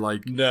character,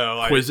 like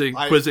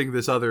quizzing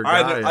this other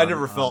guy. I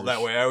never felt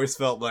that way. I always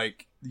felt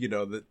like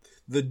that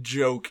the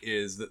joke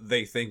is that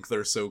they think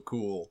they're so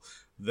cool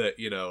that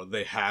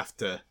they have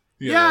to.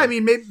 I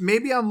mean,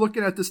 maybe I'm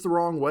looking at this the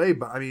wrong way,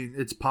 but I mean,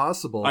 it's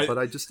possible. But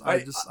I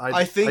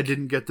think I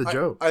didn't get the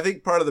joke. I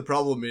think part of the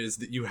problem is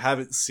that you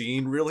haven't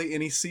seen really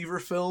any Seaver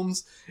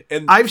films,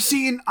 and I've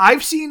seen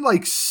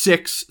like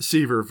 6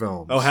 Seaver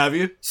films. Oh, have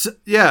you?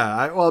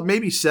 Well,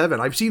 maybe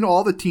 7. I've seen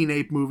all the Teen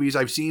Ape movies.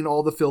 I've seen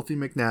all the Filthy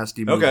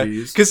McNasty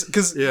movies.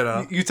 Because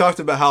you talked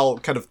about how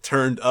kind of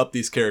turned up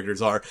these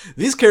characters are.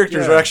 These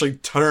characters are actually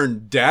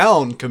turned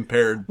down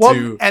compared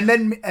to. And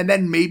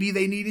then maybe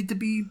they needed to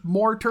be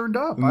more turned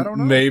up. I don't know.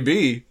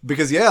 Maybe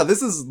because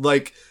this is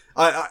like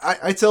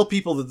I tell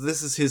people that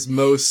this is his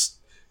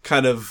most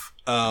kind of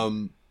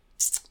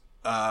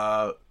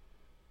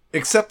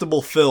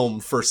acceptable film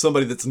for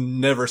somebody that's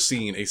never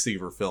seen a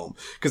Seaver film,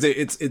 because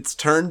it's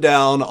turned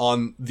down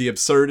on the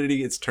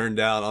absurdity, it's turned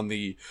down on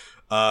the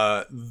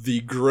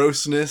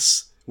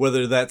grossness,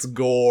 whether that's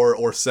gore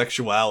or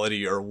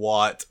sexuality or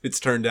what. It's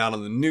turned down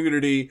on the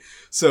nudity,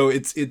 so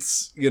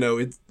it's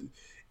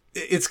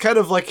kind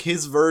of like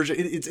his version.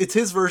 It's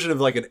his version of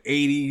like an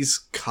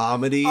 80s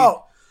comedy.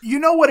 Oh, you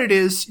know what it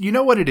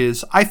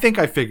is? I think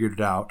I figured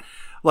it out.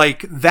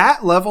 Like,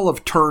 that level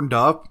of turned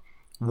up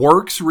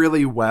works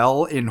really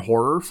well in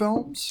horror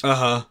films.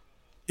 Uh-huh.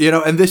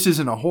 And this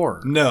isn't a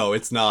horror. No,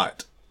 it's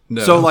not.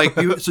 No. So like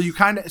you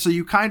kind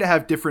of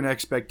have different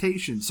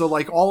expectations. So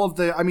like all of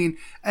the, I mean,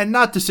 and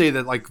not to say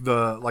that like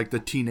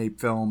the Teen Ape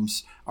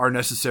films are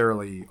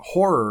necessarily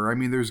horror. I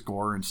mean, there's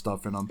gore and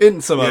stuff in them. In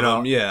some of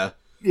them, yeah.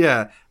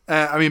 Yeah.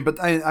 I mean,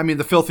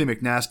 the Filthy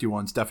McNasty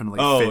ones definitely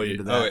fit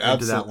into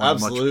that one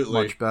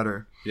much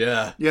better.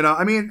 Yeah.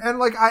 I mean, and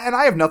like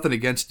I have nothing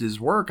against his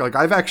work. Like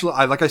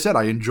like I said,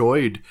 I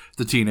enjoyed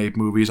the Teen Ape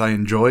movies. I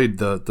enjoyed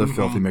the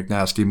Filthy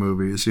McNasty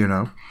movies.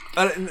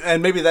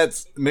 And maybe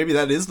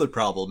that is the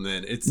problem.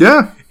 Then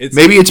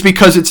maybe it's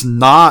because it's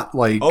not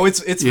like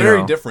it's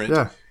very different.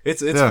 Yeah.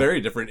 It's very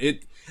different.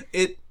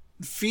 It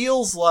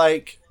feels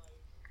like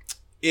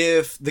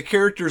if the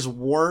characters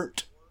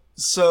weren't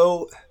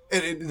so.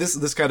 And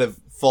this kind of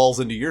falls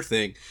into your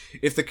thing.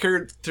 If the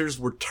characters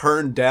were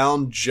turned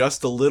down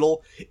just a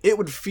little, it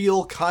would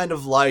feel kind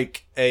of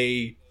like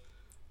a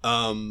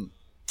film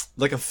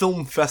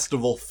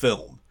festival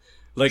film.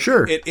 Like,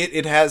 sure.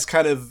 It has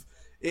kind of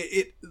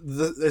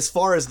as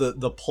far as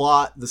the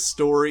plot, the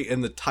story,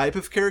 and the type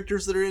of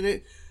characters that are in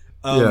it,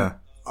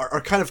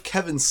 are kind of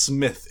Kevin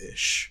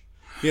Smith-ish.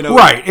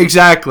 Right,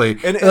 exactly.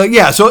 And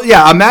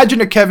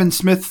imagine a Kevin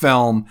Smith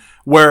film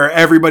where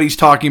everybody's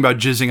talking about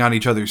jizzing on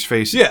each other's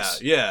faces.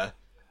 Yeah.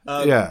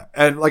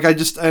 And like I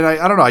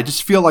don't know, I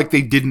just feel like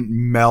they didn't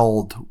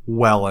meld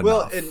well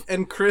enough. Well,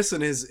 and Chris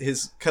and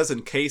his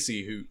cousin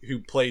Casey, who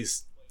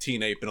plays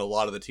Teen Ape in a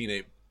lot of the Teen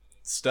Ape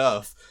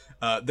stuff,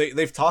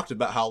 they've talked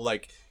about how,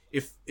 like,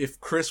 if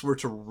Chris were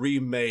to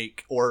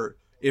remake, or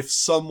if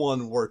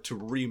someone were to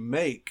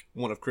remake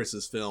one of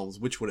Chris's films,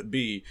 which would it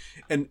be?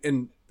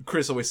 And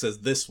Chris always says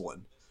this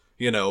one,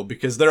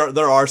 because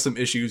there are some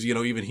issues,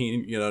 even he,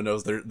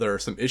 knows there are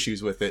some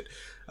issues with it.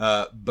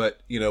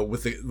 But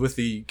with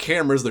the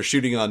cameras they're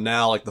shooting on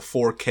now, like the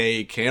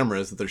 4K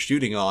cameras that they're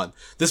shooting on,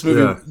 this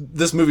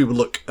movie would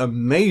look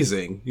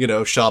amazing,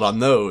 shot on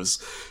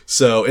those.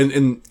 So,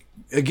 and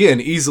again,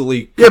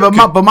 easily. Yeah,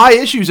 but my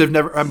issues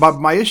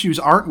my issues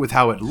aren't with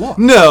how it looks.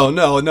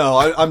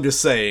 No. I'm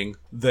just saying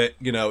that,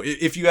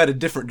 if you had a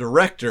different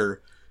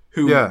director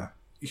who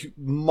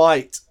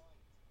might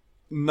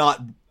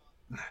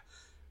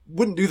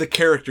wouldn't do the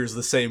characters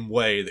the same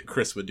way that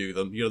Chris would do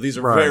them. These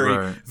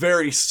are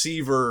very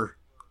Seaver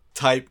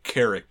type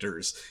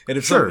characters. And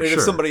if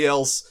somebody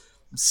else,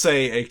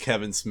 say a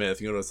Kevin Smith,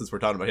 since we're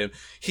talking about him,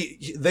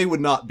 they would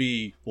not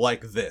be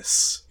like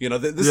this.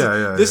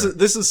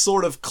 This is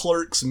sort of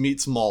Clerks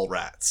meets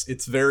Mallrats.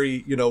 It's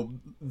very,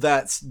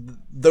 that's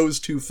those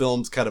two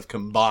films kind of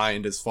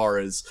combined as far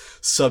as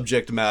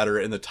subject matter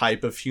and the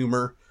type of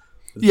humor.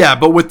 Yeah,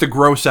 but with the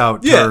gross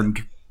out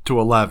turned to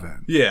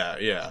 11.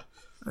 Yeah.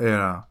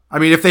 I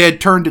mean, if they had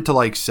turned it to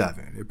like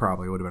 7, it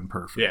probably would have been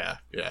perfect.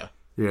 Yeah.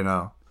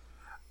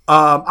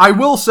 I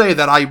will say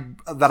that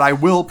I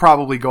will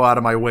probably go out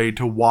of my way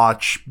to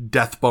watch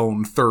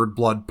Deathbone Third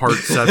Blood Part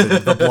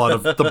 7, the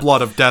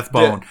blood of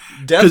Deathbone,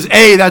 because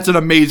A, that's an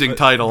amazing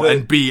title,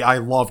 and B, I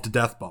loved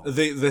Deathbone.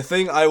 The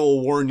thing I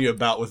will warn you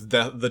about with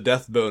the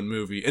Deathbone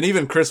movie, and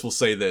even Chris will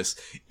say this,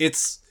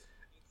 it's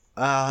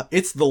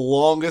the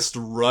longest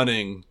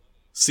running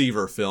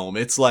Seaver film.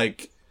 It's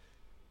like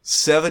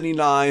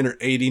 79 or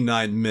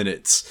 89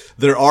 minutes.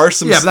 There are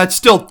some... Yeah, but that's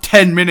still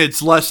 10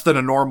 minutes less than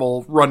a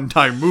normal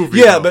runtime movie.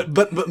 Yeah, though.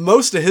 but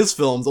most of his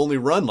films only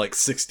run like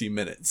 60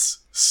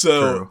 minutes.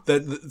 So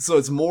so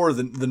it's more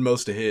than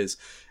most of his.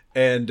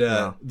 And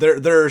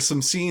there are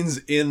some scenes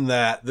in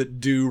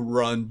that do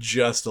run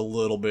just a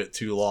little bit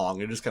too long.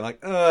 You're just kind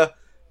of like,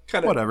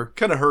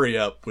 kind of hurry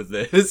up with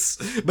this.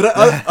 But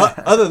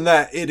other than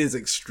that, it is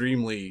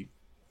extremely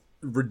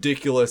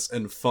ridiculous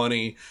and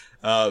funny.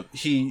 Well,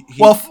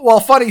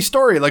 funny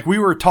story. Like, we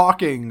were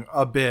talking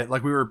a bit,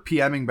 like we were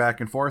PMing back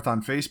and forth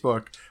on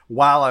Facebook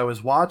while I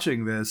was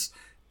watching this,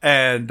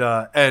 and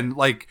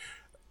like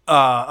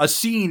a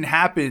scene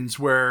happens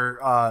where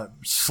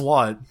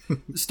Slut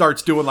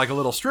starts doing like a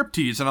little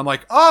striptease, and I'm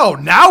like, oh,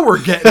 now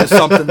we're getting to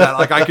something that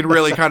like I can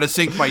really kind of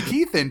sink my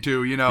teeth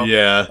into, you know?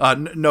 Yeah.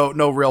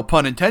 No real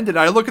pun intended.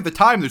 I look at the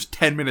time. There's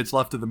 10 minutes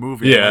left of the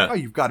movie. Yeah. I'm like, oh,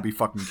 you've got to be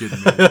fucking kidding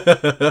me.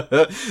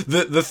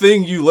 The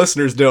thing you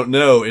listeners don't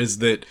know is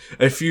that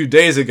a few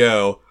days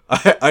ago,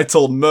 I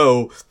told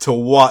Mo to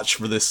watch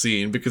for this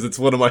scene because it's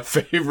one of my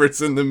favorites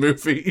in the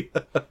movie.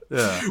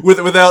 Yeah.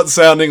 Without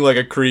sounding like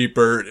a creep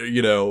or,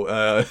 you know...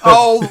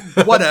 oh,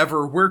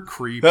 whatever. We're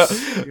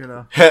creeps, you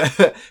know.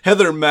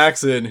 Heather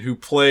Maxon, who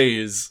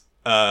plays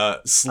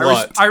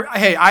Slut...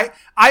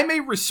 I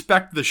may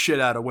respect the shit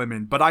out of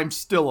women, but I'm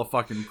still a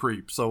fucking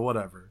creep, so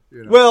whatever.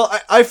 You know? Well,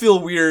 I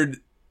feel weird...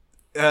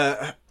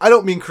 I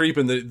don't mean creep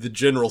in the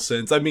general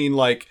sense. I mean,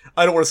 like,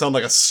 I don't want to sound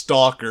like a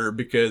stalker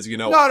because, you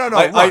know, no.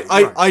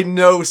 I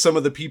know some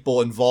of the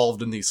people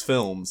involved in these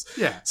films.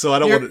 Yeah. So I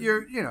don't want to,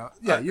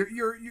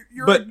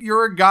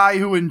 you're a guy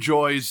who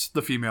enjoys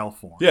the female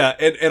form. Yeah.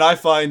 And I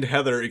find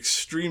Heather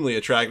extremely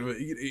attractive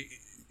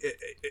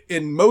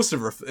in most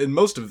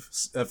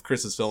of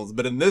Chris's films,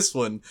 but in this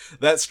one,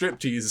 that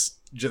striptease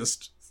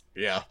just,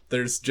 yeah,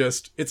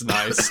 it's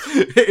nice.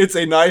 It's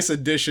a nice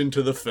addition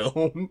to the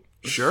film.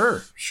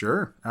 Sure.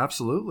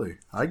 Absolutely.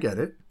 I get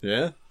it.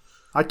 Yeah.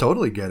 I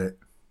totally get it.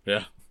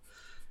 Yeah.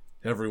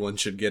 Everyone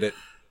should get it.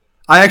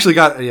 I actually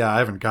I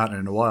haven't gotten it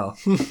in a while.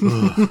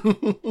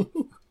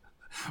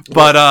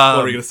 But,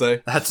 what were you going to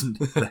say?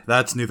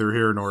 That's neither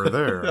here nor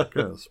there, I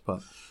guess.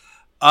 But,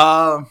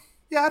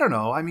 yeah, I don't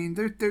know. I mean,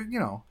 they're, you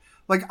know,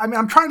 like, I mean,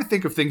 I'm trying to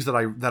think of things that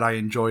I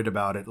enjoyed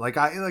about it. I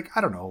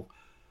don't know.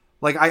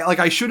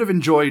 I should have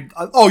enjoyed.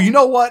 You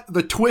know what?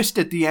 The twist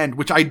at the end,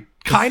 which I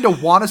kind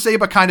of want to say,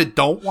 but kind of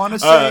don't want to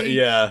say.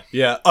 Yeah.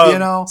 You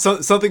know,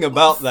 something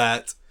about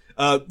that.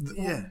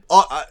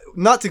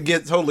 Not to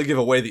totally give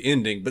away the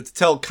ending, but to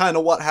tell kind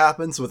of what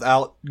happens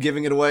without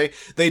giving it away.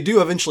 They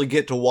do eventually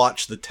get to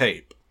watch the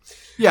tape.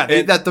 Yeah,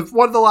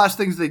 one of the last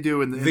things they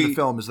do in the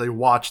film is they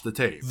watch the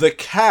tape. The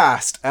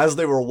cast, as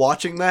they were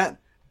watching that,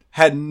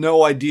 had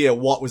no idea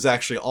what was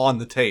actually on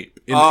the tape.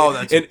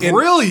 That's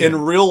brilliant.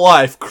 In real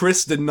life,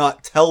 Chris did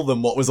not tell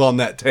them what was on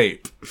that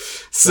tape.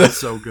 That's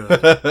so good.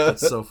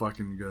 That's so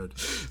fucking good.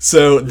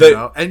 So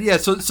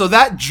so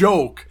that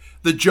joke,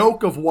 the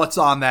joke of what's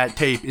on that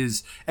tape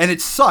is, and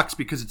it sucks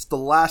because it's the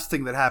last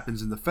thing that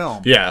happens in the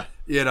film. Yeah.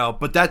 You know,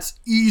 but that's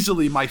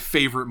easily my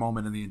favorite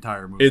moment in the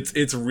entire movie.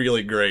 It's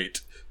really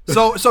great.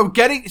 So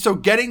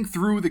getting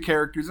through the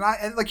characters,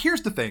 and like,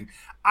 here's the thing.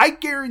 I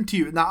guarantee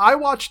you. Now, I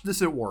watched this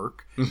at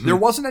work. Mm-hmm. There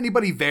wasn't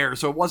anybody there,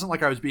 so it wasn't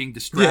like I was being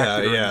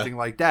distracted or anything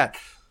like that.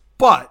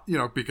 But, you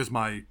know, because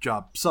my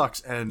job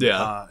sucks and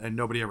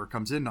nobody ever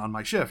comes in on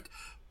my shift.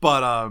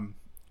 But,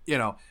 you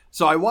know,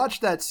 so I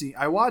watched that scene.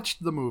 I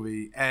watched the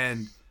movie,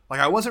 and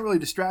like, I wasn't really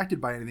distracted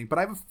by anything. But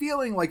I have a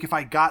feeling like if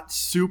I got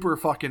super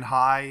fucking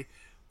high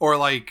or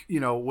like, you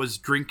know, was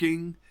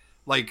drinking,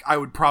 like, I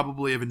would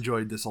probably have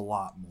enjoyed this a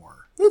lot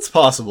more. That's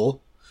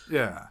possible.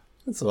 Yeah,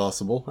 that's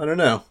possible. I don't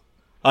know.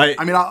 I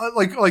mean,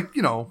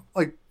 you know,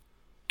 like,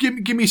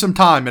 give me some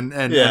time and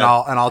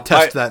I'll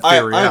test that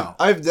theory out.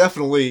 I've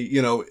definitely,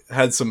 you know,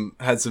 had some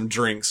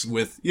drinks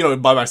with, you know,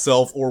 by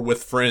myself or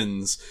with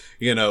friends,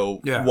 you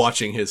know,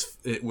 watching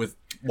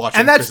watching.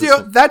 And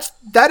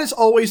that is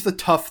always the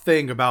tough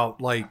thing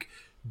about like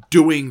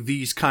doing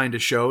these kind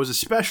of shows,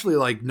 especially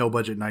like No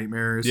Budget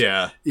Nightmares.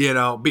 Yeah. You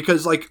know,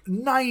 because like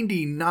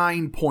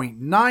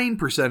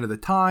 99.9% of the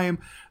time,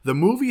 the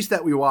movies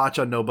that we watch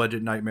on No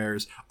Budget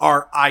Nightmares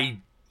are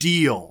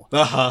ideal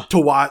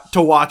to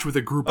watch with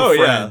a group of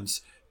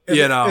friends. And,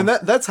 you know, and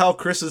that's how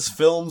Chris's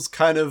films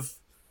kind of.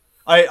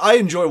 I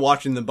enjoy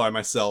watching them by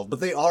myself, but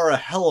they are a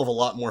hell of a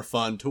lot more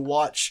fun to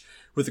watch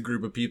with a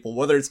group of people,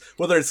 whether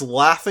it's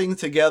laughing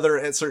together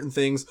at certain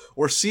things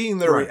or seeing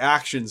their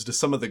reactions to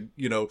some of the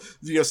you know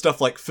stuff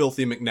like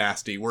Filthy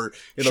McNasty, where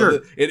you know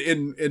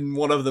in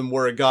one of them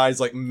where a guy's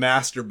like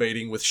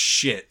masturbating with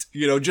shit,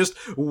 you know, just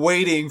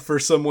waiting for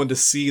someone to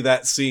see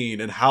that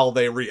scene and how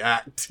they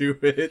react to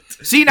it.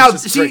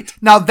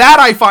 Now that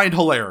I find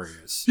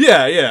hilarious.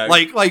 Yeah.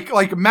 Like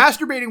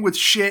masturbating with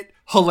shit,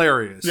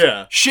 hilarious.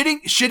 Yeah.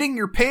 Shitting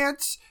your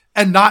pants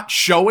and not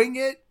showing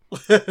it.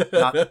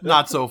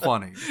 not so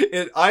funny.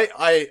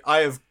 I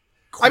have.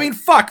 I mean,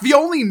 fuck. The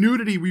only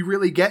nudity we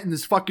really get in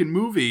this fucking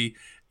movie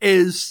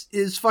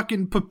is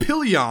fucking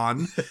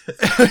Papillion,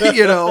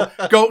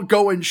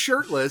 going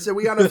shirtless, and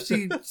we gotta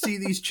see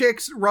these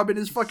chicks rubbing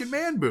his fucking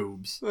man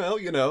boobs. Well,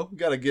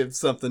 gotta give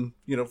something,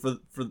 for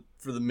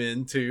the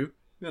men too.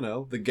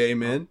 The gay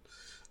men.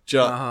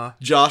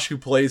 Josh, who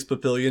plays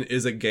Papillion,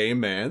 is a gay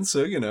man,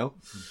 so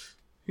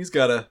he's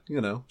gotta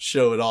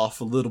show it off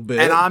a little bit.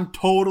 And I'm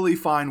totally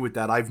fine with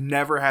that. I've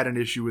never had an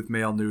issue with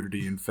male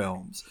nudity in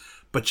films.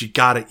 But you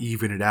gotta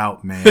even it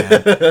out, man.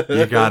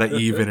 You gotta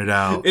even it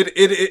out.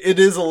 It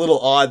is a little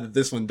odd that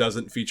this one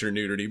doesn't feature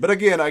nudity, but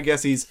again, I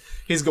guess he's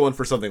going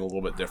for something a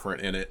little bit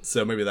different in it.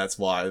 So maybe that's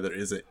why there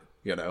isn't,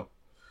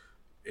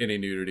 any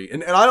nudity.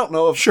 And I don't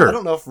know if I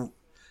don't know if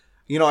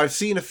I've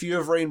seen a few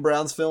of Rain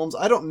Brown's films.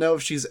 I don't know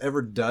if she's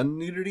ever done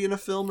nudity in a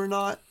film or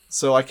not.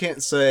 So I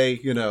can't say,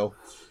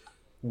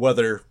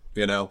 whether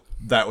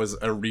that was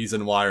a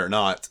reason why or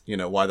not.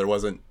 Why there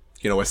wasn't.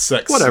 A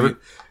sex scene.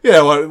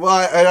 Yeah, well,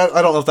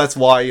 I don't know if that's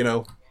why,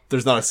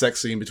 there's not a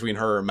sex scene between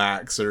her and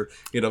Max, or,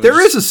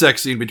 There is a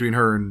sex scene between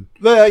her and...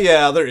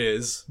 Yeah, there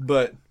is,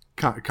 but...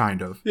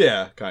 Kind of.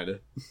 Yeah, kind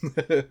of.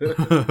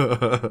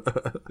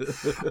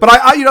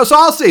 But so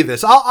I'll say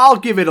this. I'll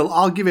give it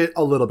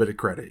a little bit of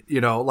credit.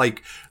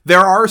 There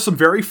are some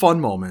very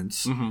fun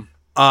moments.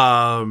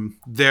 Mm-hmm.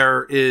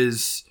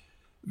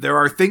 There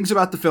are things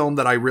about the film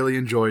that I really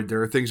enjoyed.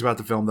 There are things about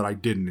the film that I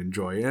didn't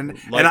enjoy. And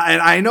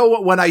I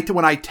know when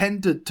I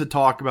tend to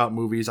talk about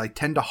movies, I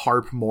tend to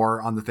harp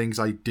more on the things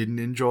I didn't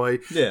enjoy.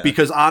 Yeah.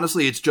 Because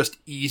honestly, it's just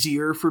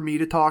easier for me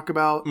to talk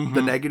about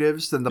the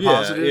negatives than the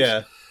positives.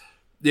 Yeah.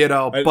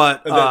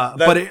 But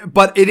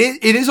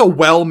it is a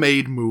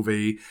well-made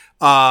movie.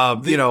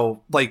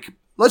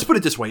 Let's put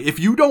it this way: if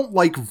you don't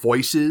like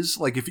voices,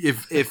 like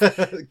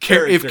if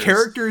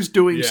characters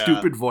doing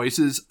stupid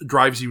voices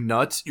drives you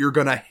nuts, you're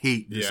gonna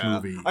hate this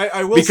movie.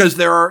 I will because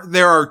there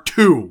are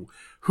two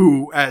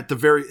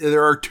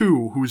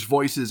whose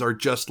voices are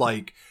just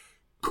like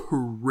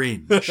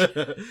cringe.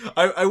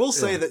 I will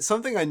say that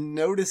something I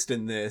noticed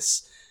in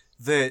this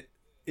that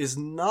is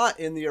not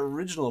in the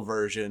original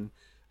version.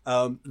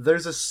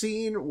 There's a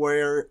scene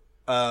where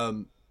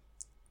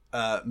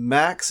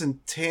Max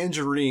and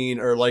Tangerine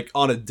are like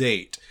on a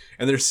date,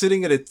 and they're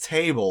sitting at a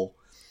table,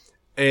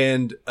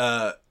 and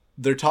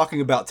they're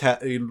talking about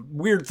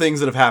weird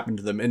things that have happened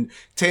to them. And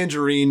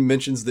Tangerine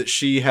mentions that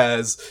she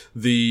has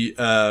the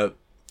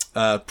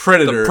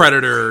predator,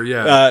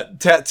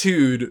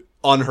 tattooed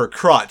on her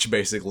crotch,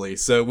 basically.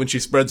 So when she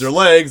spreads her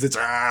legs, it's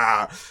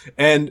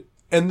and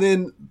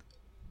then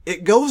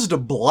it goes to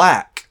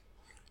black.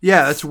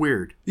 Yeah, that's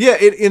weird. Yeah,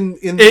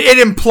 it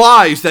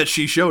implies that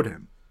she showed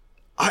him.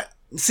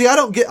 See, I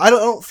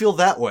don't feel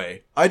that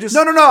way. I just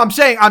no. I'm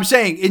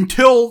saying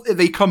until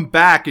they come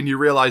back and you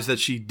realize that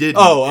she didn't.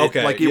 Oh,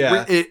 okay.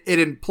 It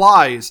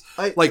implies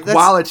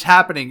while it's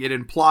happening, it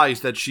implies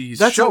that she's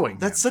showing.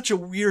 That's such a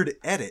weird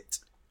edit.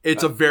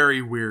 It's a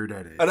very weird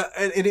edit.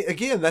 And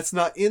again, that's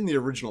not in the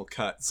original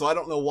cut, so I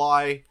don't know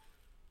why.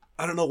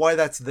 I don't know why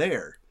that's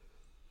there.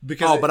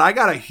 But I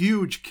got a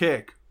huge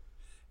kick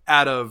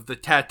out of the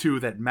tattoo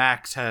that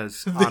Max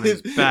has on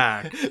his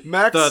back.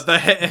 Max, the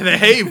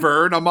hey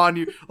Vern, I'm on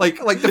you. Like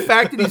the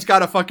fact that he's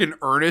got a fucking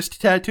Ernest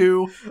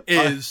tattoo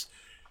is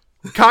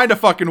kind of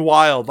fucking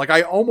wild. Like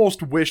I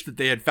almost wish that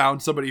they had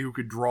found somebody who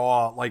could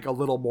draw like a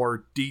little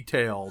more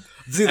detailed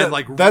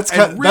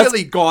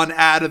really gone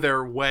out of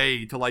their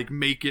way to like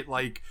make it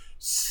like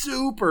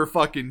super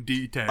fucking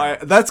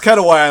detailed. That's kind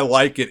of why I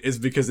like it, is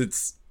because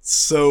it's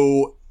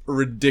so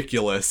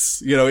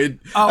ridiculous, you can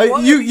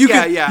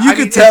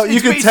tell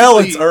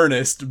it's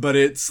earnest, but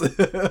it's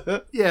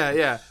but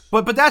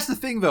that's the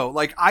thing though.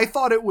 Like I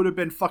thought it would have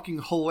been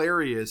fucking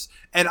hilarious,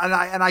 and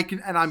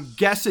I'm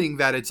guessing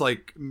that it's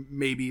like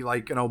maybe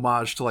like an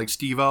homage to like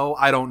Steve-O.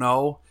 I don't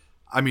know.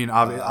 I mean,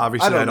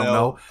 obviously I don't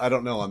know. I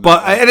don't know on that.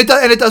 But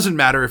and it doesn't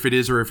matter if it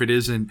is or if it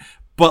isn't.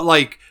 But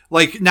like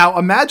now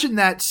imagine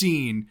that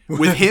scene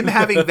with him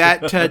having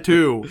that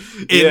tattoo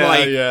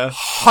in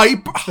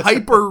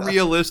hyper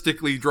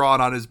realistically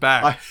drawn on his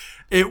back.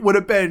 It would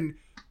have been.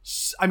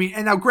 I mean,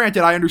 and now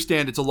granted, I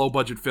understand it's a low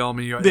budget film,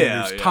 and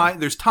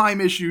there's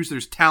time issues,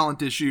 there's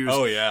talent issues.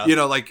 Oh yeah,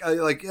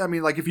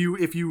 if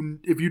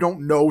you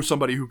don't know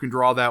somebody who can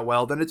draw that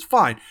well, then it's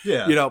fine.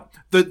 Yeah,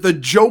 the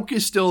joke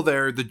is still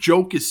there. The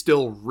joke is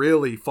still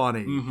really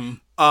funny. Mm-hmm.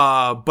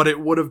 But it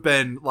would have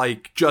been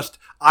like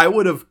I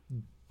would have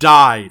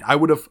died. I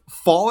would have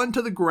fallen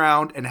to the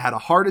ground and had a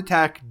heart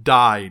attack,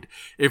 died,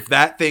 if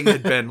that thing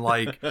had been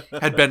like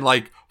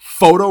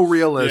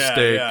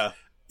photorealistic.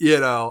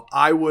 Yeah.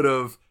 I would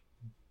have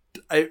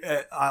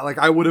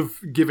I would have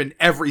given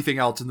everything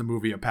else in the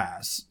movie a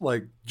pass,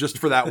 like just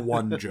for that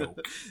one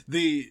joke.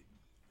 The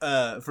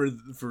for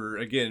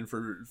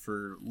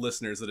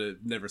listeners that have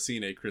never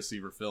seen a Chris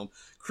Seaver film,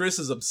 Chris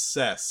is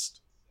obsessed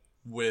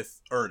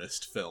with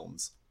Ernest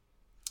films.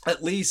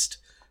 At least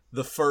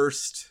the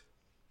first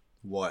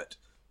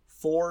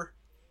 4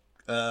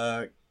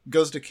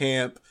 Goes to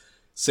Camp,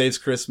 Saves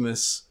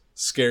Christmas,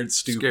 Scared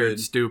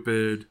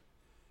Stupid,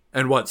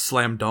 and what,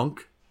 Slam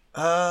Dunk?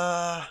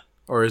 Or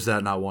Or is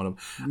that not one of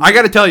them? I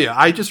got to tell you,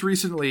 I just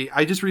recently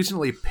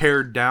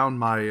pared down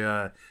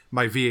my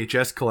my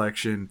VHS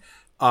collection.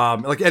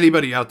 Like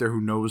anybody out there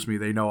who knows me,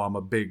 they know I'm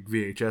a big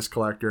VHS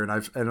collector,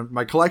 and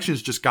my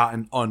collection's just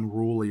gotten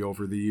unruly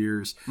over the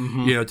years.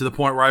 You know, to the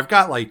point where I've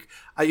got like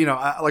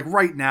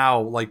right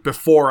now, like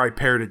before I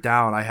pared it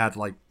down, I had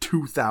like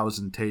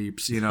 2,000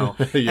 tapes. You know,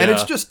 Yeah. and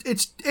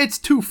it's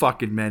too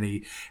fucking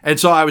many. And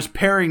so I was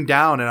paring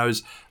down, and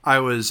I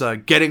was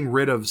getting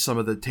rid of some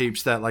of the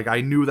tapes that like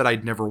I knew that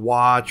I'd never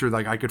watch, or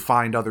like I could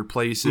find other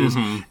places.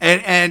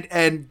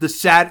 And the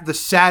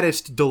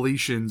saddest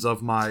deletions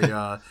of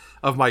my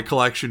of my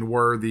collection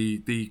were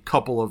the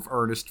couple of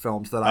Ernest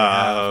films that I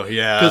have. Oh,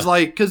 yeah.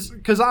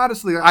 Because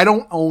honestly, I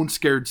don't own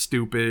Scared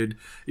Stupid.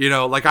 You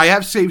know, like I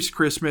have Saves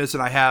Christmas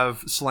and I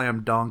have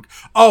Slam Dunk.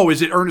 Oh,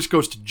 is it Ernest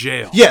Goes to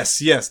Jail? Yes,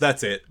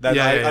 that's it. I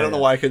don't know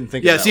why I couldn't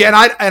think of that. See, and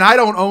I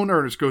don't own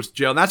Ernest Goes to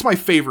Jail. And that's my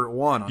favorite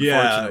one,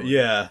 unfortunately.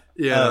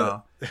 Yeah.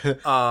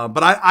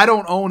 But I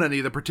don't own any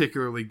of the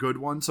particularly good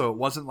ones, so it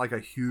wasn't like a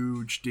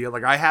huge deal.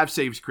 Like I have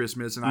Saves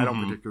Christmas, and I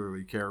don't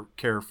particularly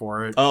care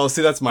for it. Oh,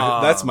 see, that's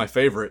my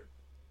favorite.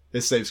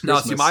 It Saves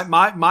Christmas. No, see,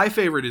 my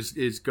favorite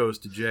is Goes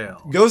to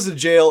Jail. Goes to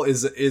Jail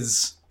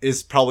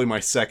is probably my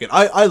second.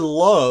 I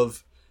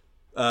love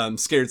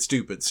Scared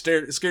Stupid.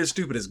 Scared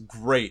Stupid is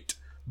great,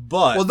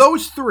 but well,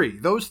 those three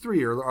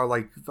are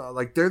like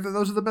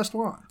those are the best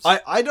ones.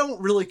 I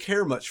don't really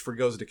care much for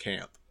Goes to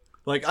Camp.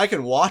 Like I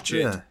can watch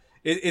it. Yeah.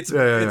 It's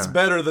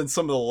better than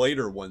some of the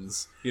later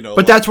ones, you know.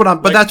 But that's what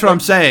I'm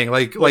saying.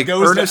 Like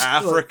Goes Ernest, to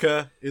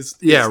Africa is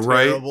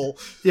Right. terrible.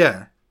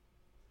 Yeah.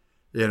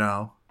 You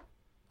know,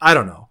 I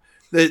don't know.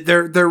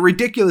 They're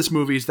ridiculous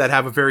movies that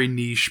have a very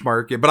niche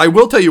market. But I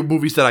will tell you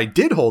movies that I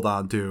did hold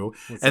on to,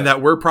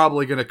 that we're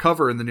probably going to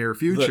cover in the near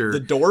future. The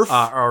Dorf?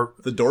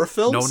 The Dorf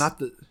films? No,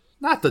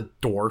 not the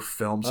Dorf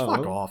films. Oh.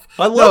 Fuck off.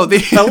 I love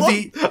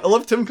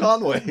Tim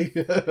Conway.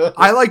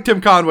 I like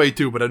Tim Conway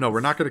too, but no, we're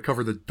not going to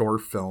cover the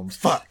Dorf films.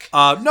 Fuck.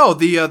 No,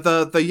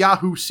 the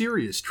Yahoo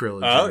Serious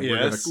trilogy. Oh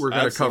yes, we're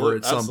going to cover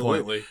at some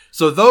point.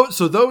 So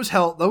those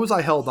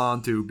I held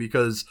on to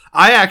because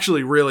I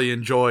actually really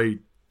enjoyed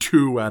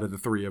 2 out of the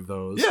 3 of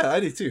those. Yeah, I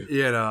do too.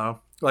 You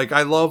know, like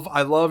I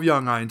love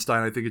Young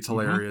Einstein. I think it's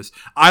hilarious.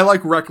 I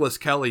like Reckless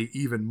Kelly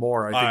even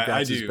more. I think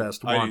that's his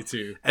best one. I do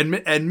too. And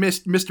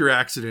Mr.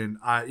 Accident,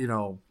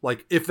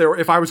 like if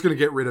I was going to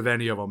get rid of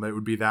any of them, it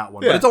would be that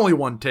one. Yeah. But it's only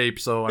one tape,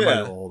 so I might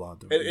as well hold on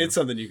to it. It's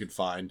something you could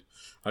find,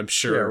 I'm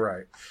sure. Yeah,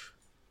 right.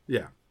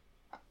 Yeah.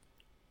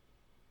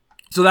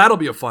 So that'll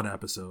be a fun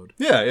episode.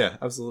 Yeah,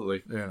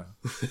 absolutely. Yeah.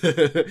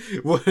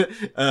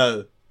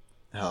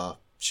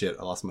 Shit,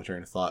 I lost my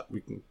train of thought. We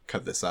can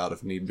cut this out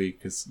if need be,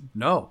 because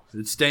no,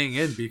 it's staying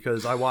in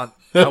because I want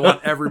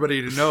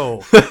everybody to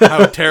know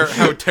how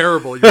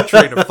terrible your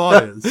train of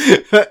thought is.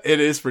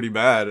 It is pretty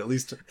bad, at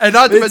least. And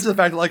not to mention the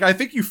fact, like I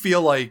think you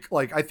feel like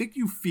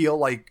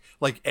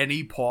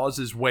any pause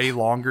is way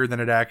longer than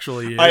it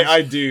actually is.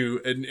 I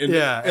do, and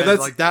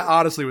that's like that.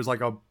 Honestly, was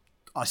like a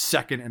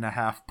second and a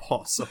half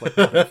pause. So like,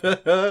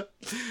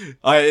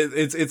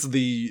 it's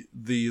the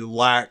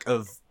lack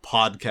of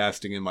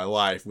podcasting in my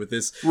life with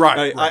this.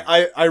 Right.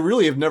 I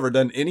really have never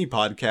done any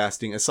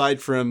podcasting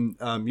aside from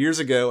years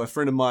ago. A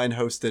friend of mine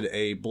hosted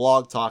a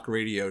blog talk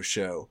radio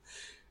show,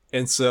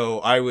 and so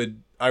I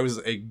was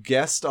a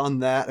guest on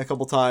that a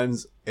couple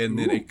times, and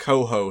then a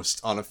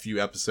co-host on a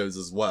few episodes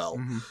as well.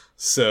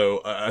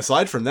 So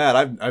aside from that,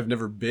 I've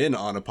never been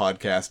on a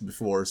podcast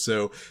before.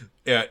 So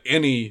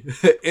any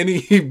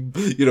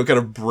kind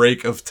of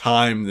break of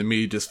time to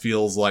me just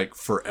feels like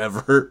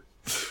forever.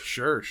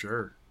 Sure.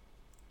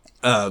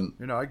 I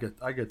get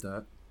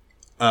that.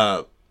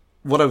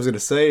 What I was going to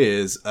say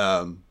is,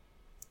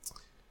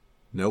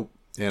 nope.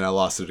 And I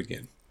lost it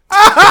again.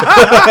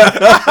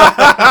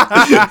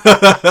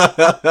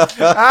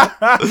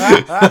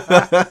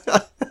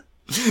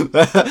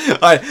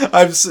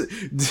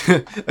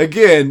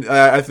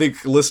 I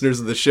think listeners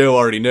of the show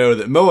already know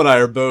that Mo and I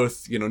are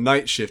both,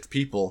 night shift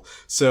people.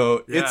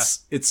 So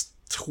it's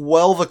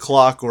 12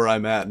 o'clock where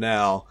I'm at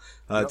now,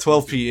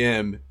 12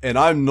 p.m. and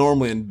I'm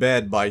normally in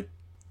bed by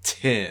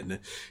 10.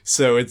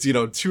 So it's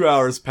 2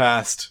 hours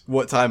past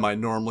what time I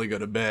normally go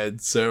to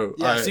bed. So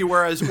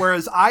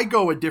whereas I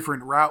go a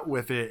different route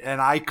with it, and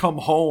I come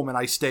home and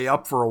I stay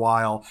up for a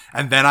while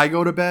and then I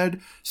go to bed.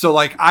 So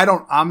like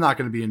I'm not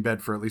going to be in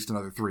bed for at least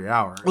another 3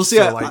 hours. Well, see,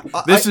 so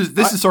this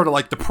is sort of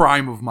like the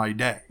prime of my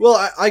day.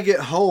 Well, I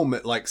get home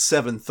at like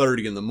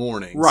 7:30 in the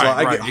morning. Right, so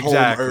I get home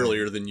exactly.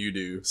 earlier than you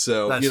do.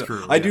 So that's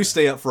true. I do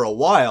stay up for a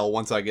while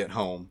once I get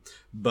home.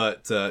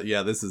 But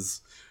this is.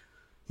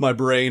 My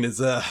brain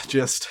is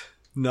just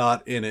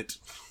not in it.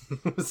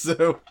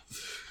 So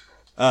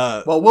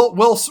well,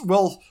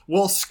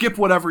 we'll skip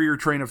whatever your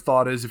train of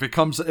thought is.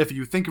 If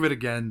you think of it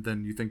again,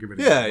 then you think of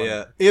it again.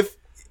 Yeah. If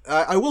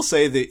I will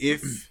say that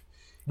if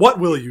what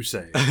will you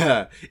say?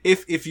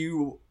 if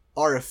you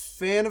are a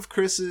fan of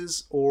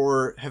Chris's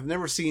or have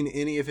never seen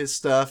any of his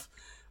stuff,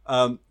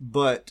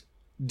 but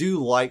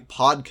do like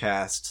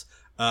podcasts,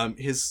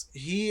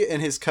 he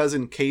and his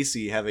cousin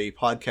Casey have a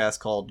podcast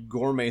called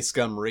Gourmet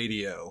Scum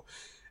Radio.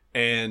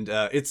 and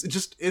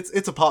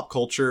it's a pop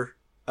culture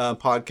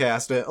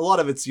podcast. A lot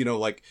of it's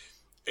like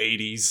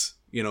 80s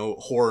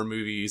horror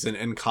movies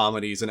and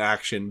comedies and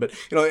action, but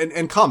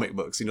and comic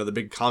books, the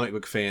big comic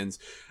book fans.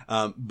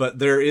 But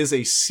there is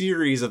a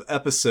series of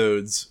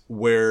episodes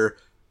where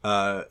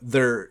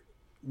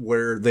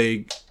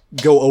they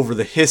go over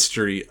the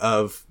history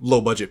of low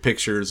budget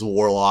pictures,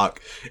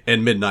 Warlock,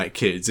 and Midnight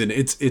Kids, and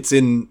it's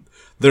in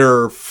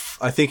there are,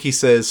 I think he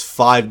says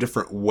 5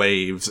 different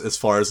waves as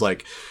far as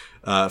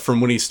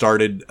from when he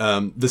started.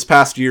 This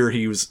past year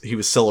he was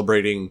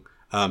celebrating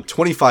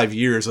 25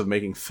 years of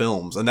making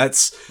films, and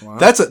that's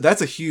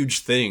a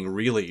huge thing,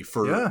 really,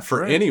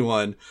 for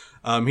anyone.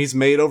 He's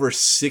made over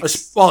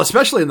 6. Well,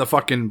 especially in the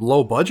fucking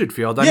low budget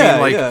field.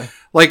 I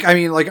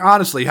mean,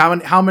 honestly,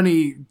 how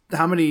many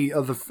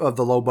of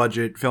the low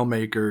budget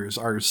filmmakers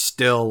are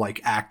still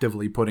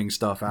actively putting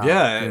stuff out?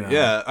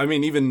 Yeah. I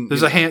mean, even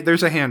there's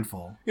a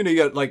handful.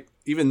 You got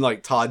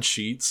even Todd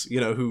Sheets,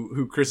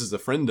 who Chris is a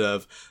friend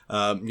of.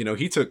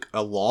 He took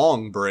a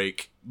long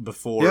break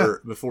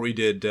before he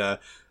did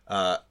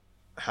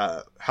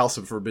House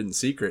of Forbidden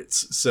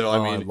Secrets. So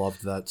I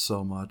loved that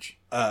so much.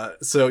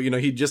 So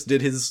he just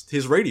did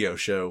his radio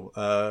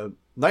show,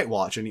 Night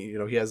Watch, and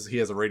he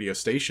has a radio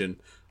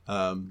station.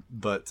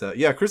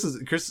 Chris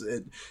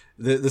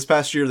this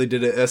past year they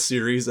did a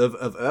series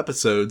of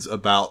episodes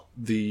about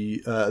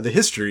the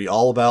history,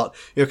 all about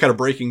kind of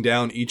breaking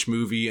down each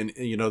movie and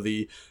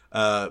the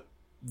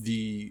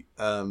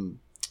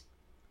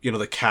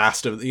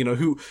cast of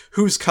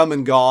who's come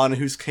and gone,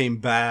 who's came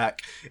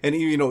back, and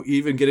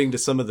even getting to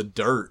some of the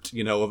dirt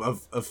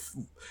of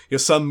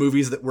some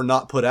movies that were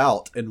not put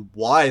out and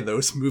why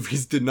those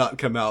movies did not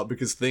come out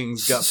because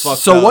things got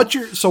fucked up.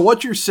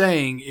 What you're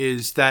saying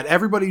is that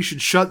everybody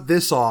should shut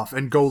this off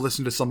and go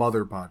listen to some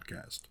other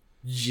podcast.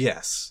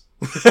 Yes.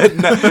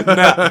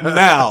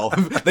 now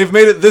they've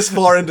made it this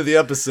far into the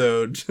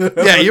episode.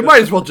 Yeah, you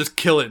might as well just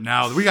kill it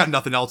now. We got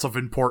nothing else of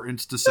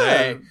importance to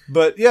say.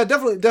 But yeah,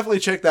 definitely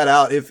check that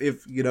out if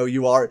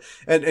you are,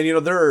 and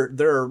there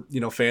are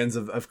fans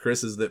of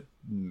Chris's that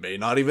may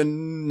not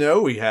even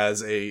know he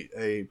has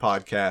a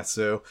podcast.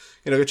 So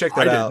go check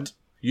that out. Didn't.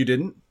 You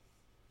didn't?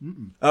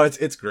 Mm-mm. Oh,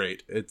 it's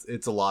great.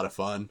 It's a lot of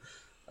fun.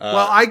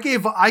 Well, I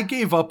gave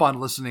up on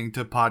listening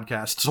to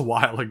podcasts a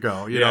while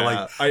ago.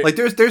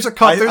 There's a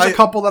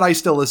couple that I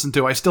still listen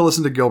to. I still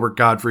listen to Gilbert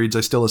Gottfried's.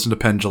 I still listen to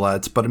Penn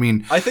Jillette's. But I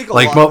mean, I think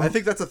I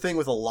think that's the thing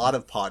with a lot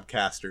of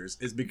podcasters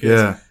is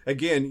because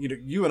again,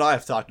 you and I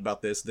have talked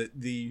about this, that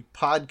the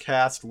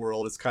podcast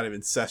world is kind of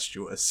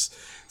incestuous.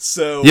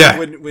 So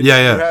when you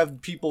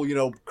have people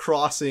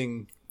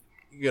crossing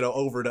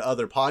over to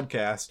other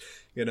podcasts,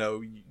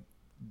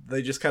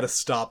 they just kind of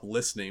stop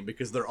listening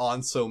because they're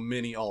on so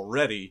many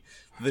already.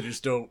 They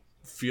just don't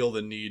feel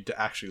the need to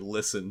actually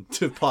listen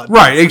to podcasts.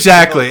 Right,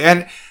 exactly.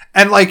 And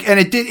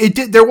it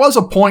did there was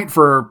a point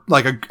for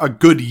a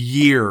good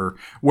year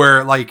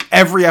where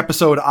every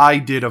episode I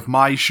did of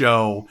my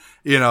show,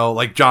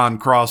 John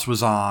Cross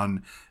was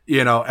on,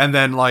 and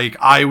then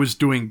I was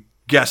doing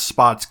guest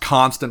spots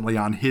constantly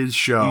on his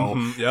show.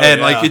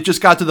 Mm-hmm. It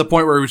just got to the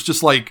point where it was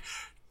just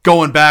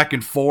going back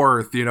and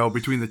forth,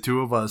 between the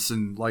two of us,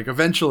 and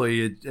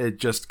eventually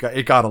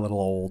it got a little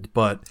old,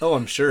 but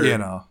I'm sure,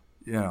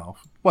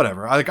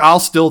 whatever. I'll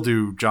still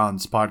do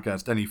John's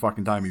podcast any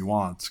fucking time he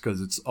wants because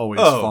it's always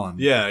fun.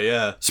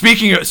 Yeah.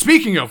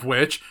 Speaking of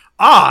which,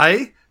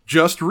 I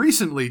just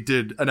recently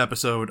did an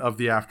episode of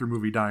the After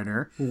Movie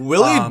Diner.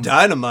 Willie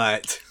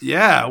Dynamite.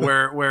 Yeah,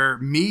 where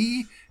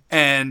me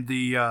and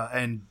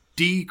and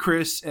D,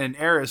 Chris, and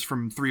Eris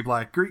from Three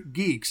Black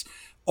Geeks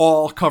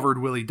all covered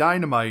Willie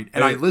Dynamite,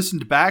 and I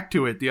listened back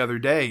to it the other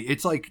day.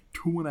 It's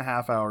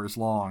 2.5 hours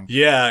long.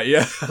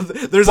 Yeah.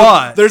 There's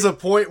a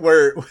point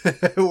where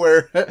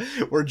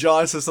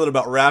John says something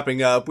about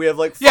wrapping up. We have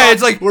we have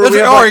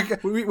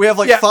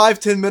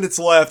 5-10 minutes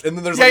left, and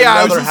then there's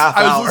another half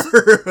hour.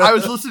 I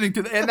was listening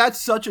to and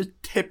that's such a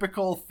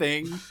typical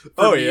thing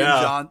for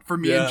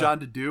me and John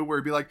to do, where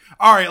it'd be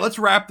all right, let's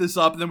wrap this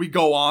up, and then we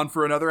go on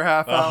for another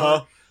half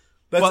hour.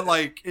 But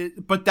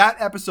but that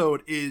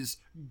episode is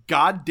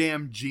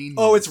goddamn genius.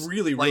 Oh, it's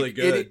really, really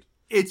good.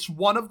 It's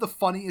one of the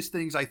funniest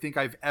things I think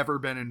I've ever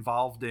been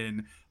involved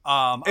in.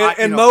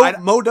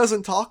 Mo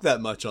doesn't talk that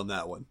much on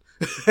that one.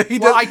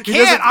 I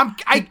can't.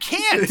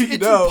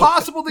 It's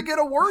impossible to get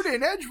a word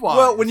in edgewise.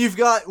 Well, when you've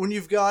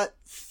got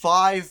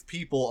 5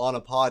 people on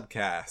a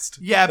podcast.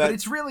 Yeah, but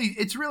it's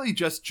really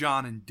just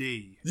John and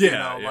D.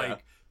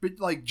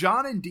 But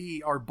John and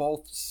D are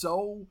both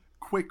so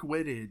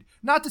quick-witted.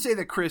 Not to say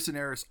that Chris and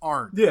Eris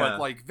aren't,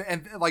 but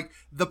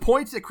the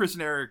points that Chris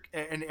and Eris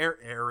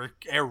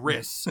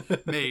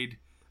made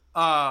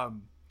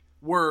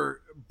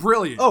were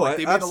brilliant.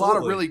 They made a lot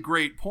of really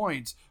great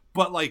points,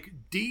 but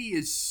D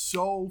is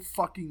so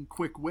fucking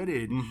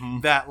quick-witted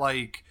that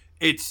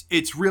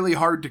it's really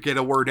hard to get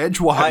a word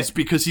edgewise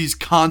because he's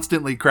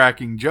constantly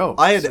cracking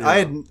jokes. I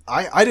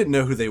didn't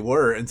know who they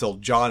were until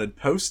John had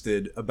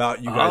posted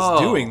about you guys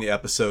doing the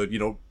episode,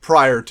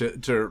 prior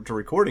to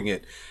recording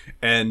it,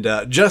 and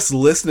just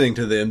listening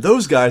to them,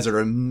 those guys are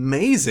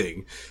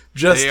amazing.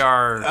 They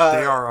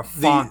are a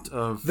font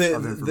of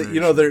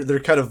information. Their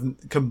kind of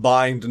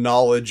combined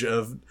knowledge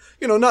of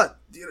not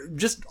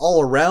just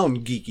all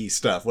around geeky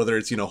stuff, whether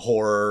it's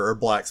horror or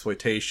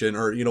blaxploitation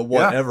or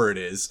whatever it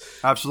is.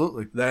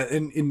 Absolutely. That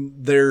in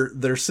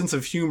their sense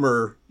of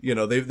humor,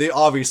 they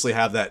obviously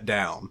have that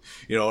down.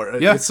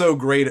 It's so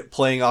great at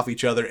playing off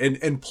each other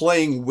and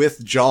playing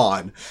with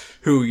John,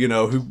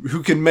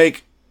 who can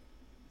make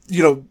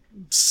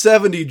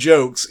 70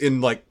 jokes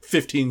in like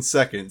 15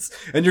 seconds,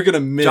 and you're gonna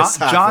miss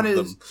half of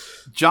them.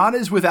 John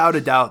is without a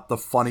doubt the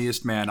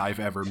funniest man I've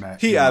ever met.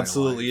 He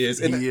absolutely is.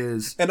 He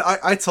is. And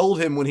I told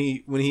him when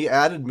he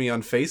added me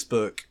on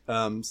Facebook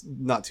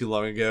not too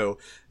long ago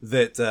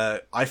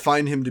that I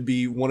find him to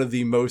be one of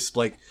the most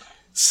like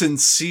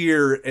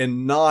sincere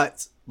and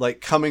not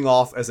like coming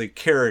off as a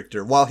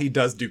character. While he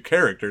does do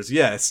characters,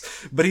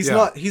 yes, but he's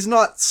not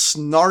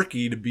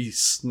snarky to be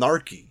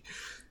snarky.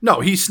 No,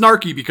 he's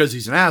snarky because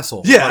he's an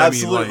asshole. Yeah,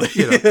 absolutely.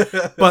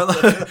 But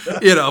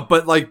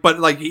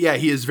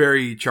he is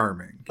very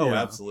charming. Oh,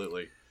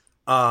 absolutely.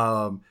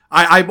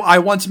 I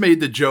once made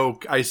the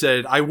joke. I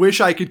said, I wish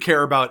I could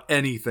care about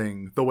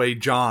anything the way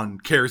John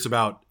cares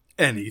about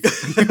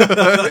anything.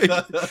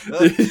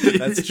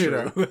 That's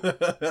true.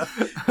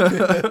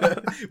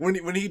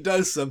 When he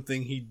does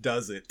something, he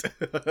does it.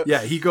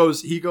 Yeah, he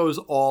goes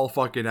all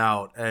fucking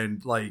out,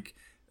 and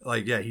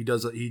he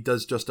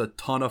does just a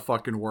ton of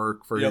fucking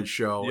work for his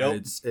show.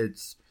 Yep. And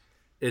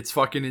it's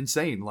fucking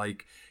insane.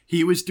 Like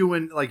he was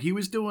doing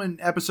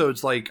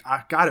episodes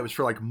it was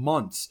for like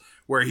months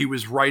where he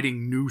was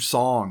writing new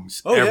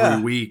songs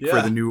every week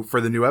for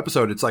the new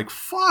episode. It's like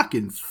fuck,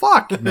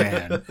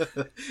 man.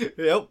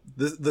 Yep.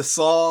 The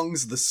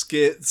songs, the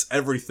skits,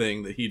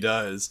 everything that he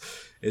does,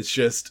 it's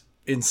just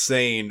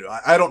insane.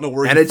 I don't know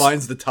where he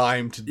finds the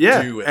time to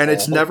do it. And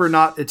it's never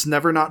not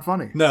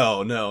funny.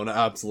 No,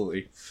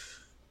 absolutely.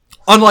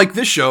 Unlike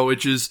this show,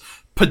 which is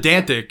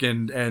pedantic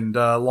and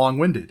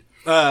long-winded.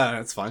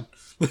 That's fine.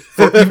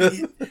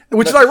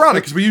 Which is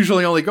ironic because we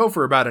usually only go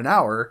for about an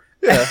hour.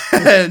 Yeah,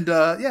 and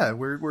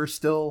we're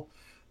still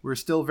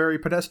very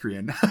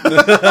pedestrian.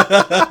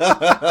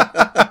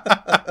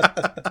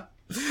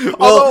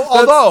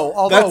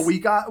 although we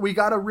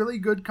got a really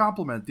good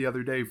compliment the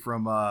other day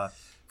from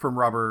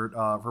Robert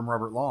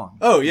Long.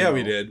 Oh yeah,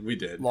 we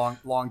did.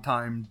 Long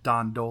time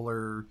Don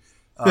Doler.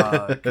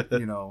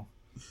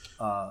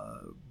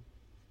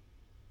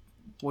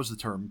 What was the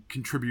term?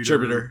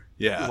 Contributor.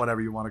 Yeah.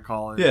 Whatever you want to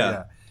call it.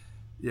 Yeah.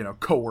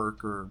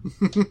 Coworker,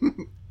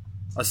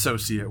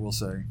 associate, we'll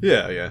say.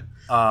 Yeah.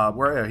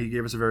 Where he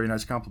gave us a very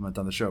nice compliment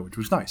on the show, which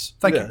was nice.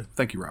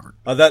 Thank you, Robert.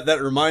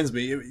 That reminds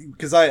me,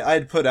 because I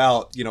had put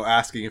out,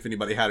 asking if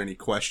anybody had any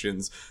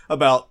questions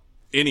about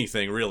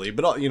anything really,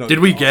 but did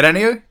we get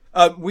any?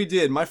 We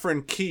did. My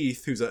friend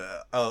Keith, who's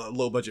a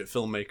low budget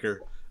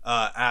filmmaker,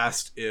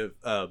 asked if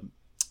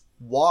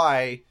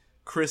why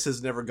Chris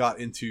has never got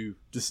into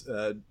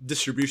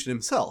distribution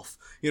himself,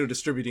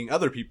 distributing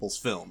other people's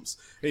films.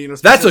 And,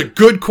 that's a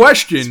good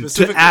question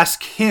to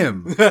ask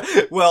him.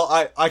 Well,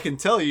 I can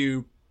tell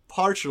you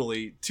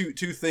partially two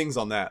things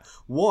on that.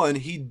 One,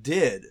 he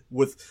did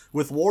with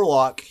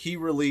Warlock. He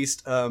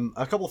released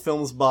a couple of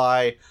films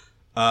by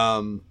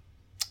Chris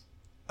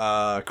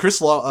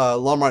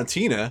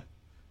LaMartina,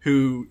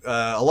 who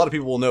a lot of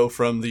people will know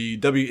from the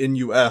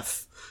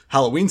WNUF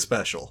Halloween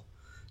special.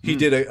 He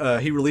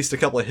did he released a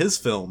couple of his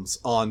films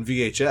on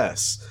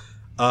VHS.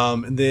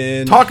 And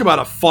then talk about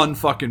a fun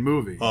fucking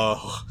movie.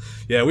 Oh,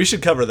 yeah, we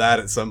should cover that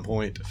at some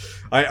point.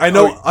 I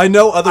know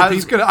other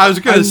people. I was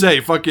gonna say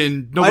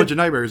fucking No Budget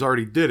Nightmares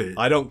already did it.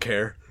 I don't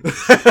care.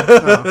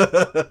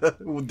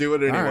 We'll do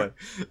it anyway.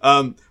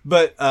 Right.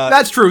 But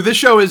that's true. This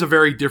show is a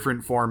very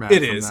different format.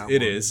 It is.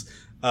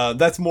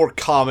 That's more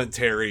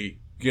commentary.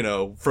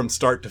 From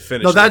start to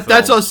finish. No,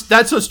 that's us.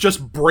 That's us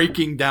just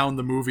breaking down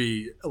the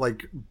movie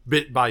like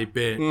bit by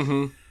bit.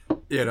 Mm-hmm.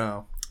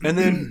 And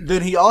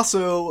then he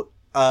also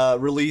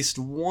released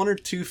one or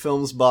two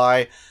films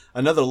by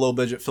another low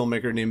budget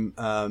filmmaker named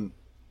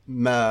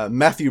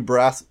Matthew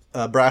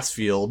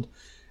Brassfield,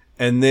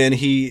 and then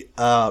he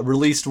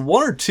released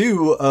one or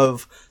two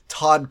of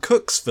Todd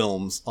Cook's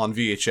films on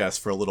VHS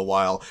for a little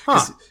while.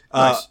 Nice.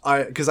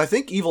 Because I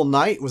think Evil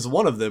Night was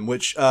one of them,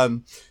 which.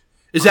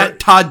 Is that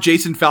Todd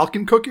Jason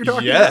Falcon Cook you're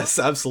talking about? Yes,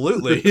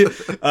 absolutely.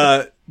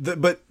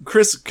 But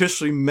Chris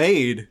actually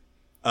made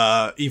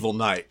Evil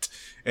Night,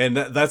 and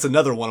that's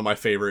another one of my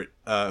favorite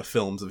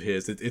films of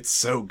his. It's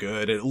so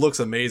good. It looks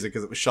amazing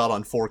because it was shot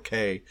on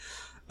 4K.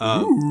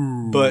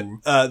 But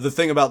the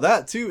thing about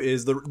that, too,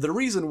 is the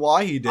reason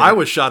why he did... I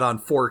was shot on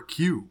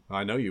 4Q.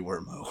 I know you were,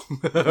 Mo.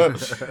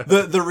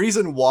 The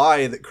reason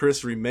why that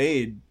Chris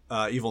remade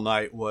Evil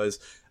Night was...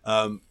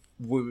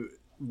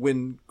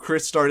 when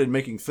Chris started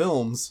making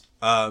films,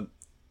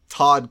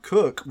 Todd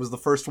Cook was the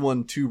first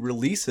one to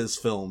release his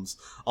films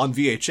on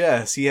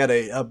VHS. He had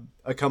a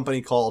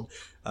company called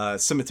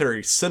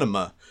Cemetery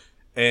Cinema.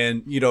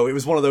 And, you know, it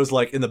was one of those,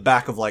 like, in the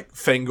back of, like,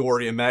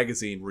 Fangoria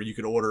magazine where you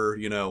could order,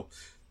 you know,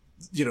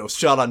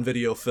 shot on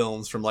video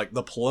films from, like,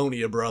 the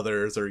Polonia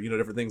brothers or, you know,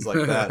 different things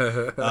like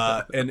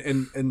that.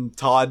 And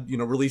Todd, you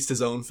know, released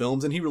his own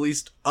films, and he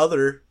released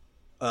other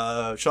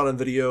shot on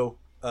video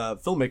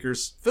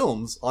filmmakers'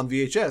 films on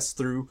VHS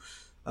through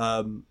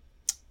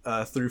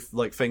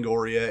like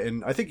Fangoria,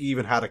 and I think he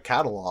even had a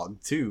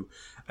catalog too.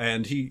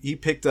 And he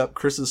picked up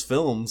Chris's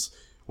films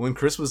when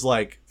Chris was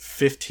like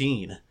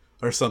 15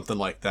 or something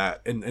like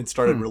that, and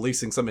started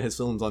releasing some of his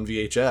films on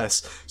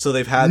VHS. So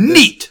they've had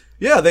neat.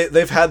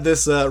 They've had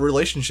this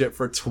relationship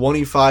for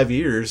 25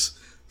 years.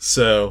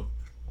 So,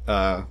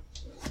 but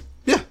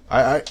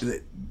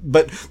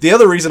the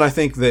other reason I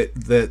think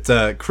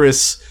that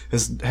Chris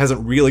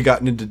hasn't really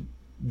gotten into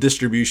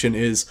distribution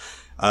is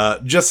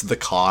just the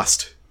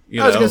cost.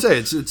 I was gonna say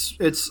it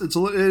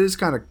is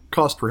kind of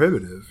cost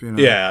prohibitive. You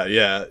know?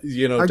 Yeah.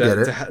 You know, I get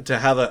it. To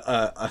have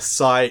a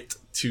site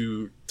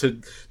to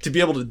be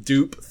able to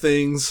dupe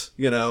things,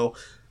 you know,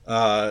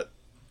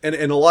 and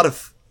a lot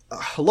of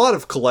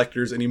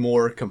collectors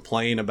anymore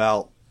complain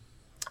about,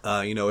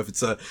 you know, if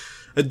it's a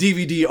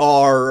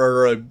DVD-R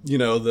or a, you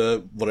know,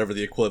 the whatever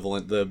the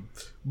equivalent, the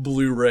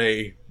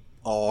Blu-ray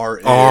R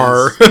is.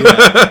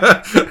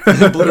 Yeah.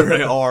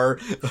 Blu-ray R.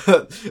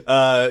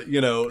 You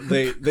know,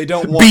 they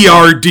don't want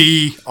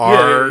BRD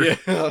R.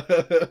 Yeah.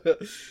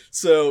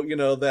 So, you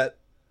know, that,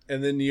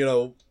 and then, you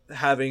know,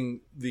 having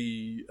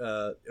the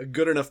a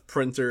good enough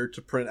printer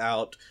to print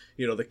out,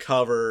 you know, the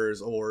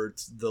covers or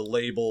the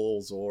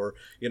labels, or,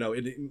 you know,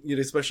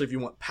 especially if you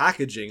want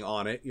packaging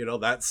on it, you know,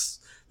 that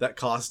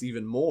costs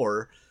even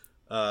more.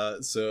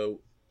 So,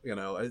 you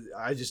know,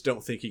 I just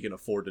don't think he can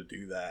afford to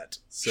do that.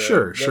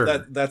 So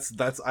sure. That's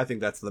I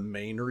think that's the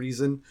main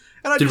reason.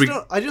 And I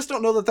just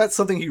don't know that that's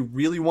something he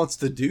really wants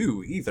to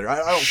do either. I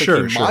don't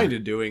think he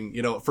minded doing,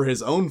 you know, for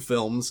his own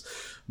films,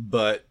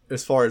 but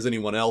as far as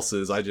anyone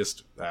else's, I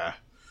just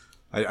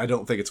I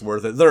don't think it's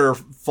worth it. There are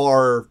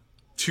far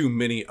too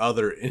many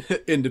other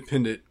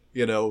independent,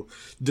 you know,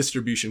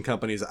 distribution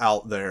companies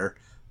out there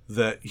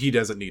that he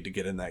doesn't need to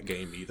get in that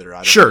game either.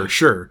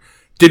 Sure.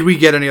 Did we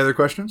get any other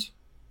questions?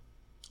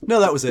 No,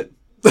 that was it.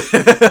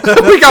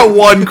 We got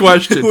one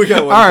question. All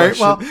right.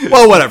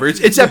 Well, whatever.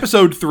 It's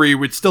episode 3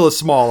 with still a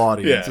small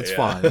audience. It's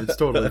fine. It's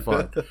totally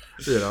fine.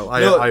 You know,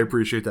 I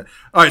appreciate that.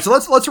 All right, so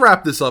let's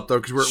wrap this up though,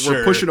 because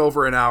we're pushing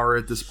over an hour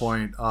at this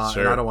point,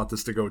 and I don't want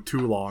this to go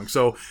too long.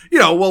 So, you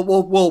know,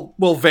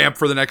 we'll vamp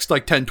for the next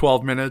like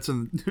 10-12 minutes,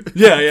 and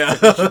yeah.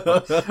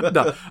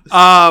 No.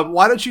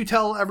 Why don't you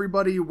tell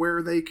everybody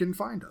where they can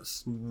find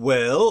us?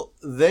 Well,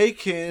 they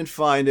can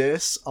find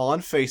us on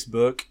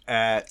Facebook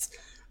at.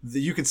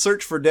 You can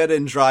search for Dead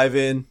End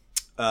Drive-In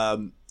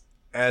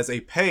as a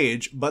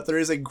page, but there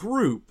is a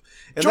group.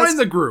 And join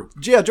the group.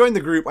 Yeah, join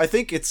the group. I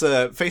think it's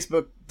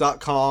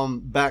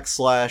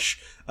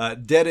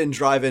facebook.com/Dead End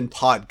Drive-In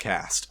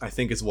podcast, I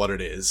think is what it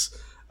is.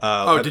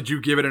 Did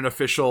you give it an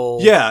official?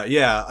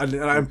 Yeah.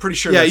 And I'm pretty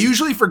sure. Yeah,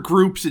 usually for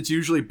groups, it's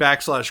usually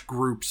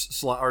 /groups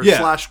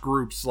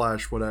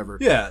 /groups/ whatever.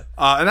 Yeah.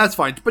 And that's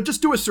fine. But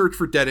just do a search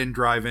for Dead End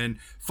Drive-In,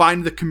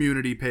 find the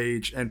community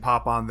page and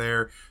pop on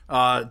there.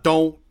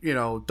 Don't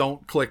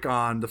click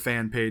on the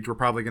fan page. We're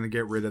probably going to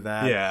get rid of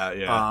that.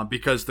 Yeah.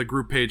 Because the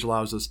group page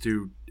allows us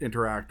to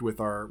interact with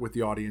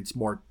the audience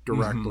more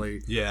directly.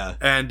 Mm-hmm. Yeah.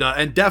 And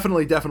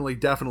definitely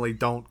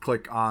don't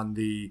click on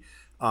the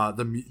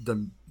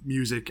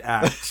music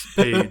act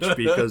page,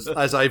 because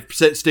as I've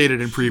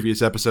stated in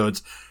previous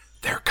episodes,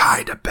 they're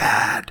kind of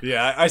bad.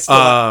 Yeah, I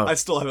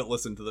still haven't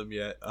listened to them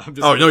yet.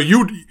 No,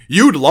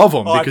 you'd love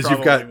them because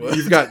you've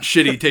got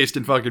shitty taste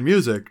in fucking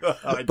music. But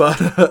I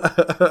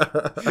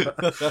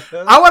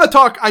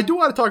do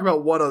want to talk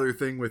about one other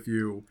thing with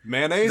you.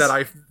 Mayonnaise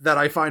that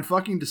I find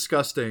fucking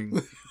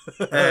disgusting,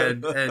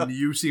 and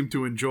you seem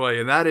to enjoy,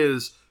 and that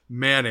is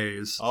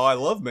mayonnaise. Oh, I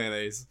love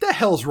mayonnaise. What the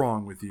hell's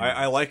wrong with you?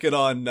 I like it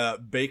on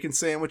bacon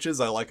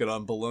sandwiches. I like it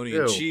on bologna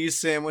and cheese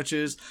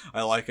sandwiches.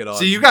 I like it on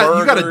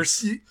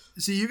burgers.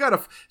 You gotta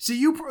on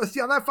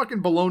that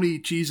fucking bologna,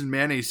 cheese, and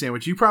mayonnaise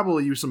sandwich. You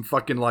probably use some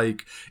fucking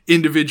like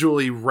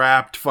individually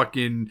wrapped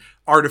fucking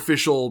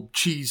artificial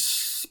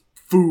cheese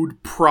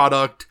food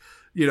product,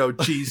 you know,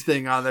 cheese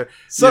thing on there.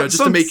 Just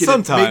to make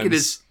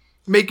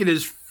it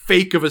as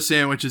fake of a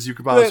sandwich as you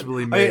could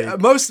possibly make.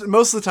 Most of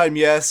the time,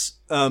 yes.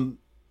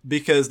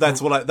 Because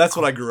that's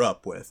what I grew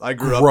up with. I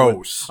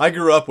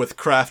grew up with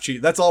Kraft cheese.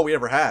 That's all we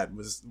ever had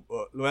was,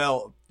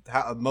 most of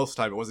the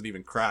time it wasn't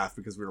even Kraft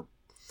because we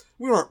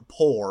weren't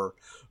poor,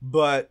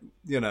 but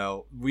you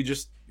know, we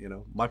just, you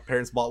know, my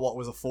parents bought what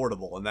was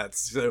affordable, and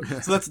that's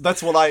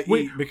what I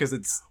eat because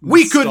it's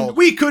we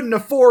couldn't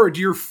afford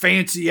your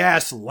fancy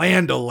ass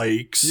Land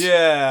O'Lakes.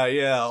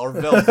 Yeah, or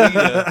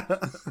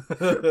Velveeta.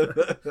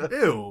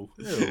 Ew.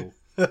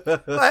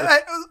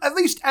 At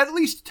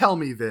least tell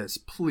me this,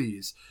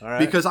 please. All right.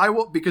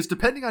 Because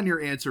depending on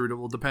your answer, it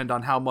will depend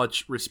on how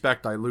much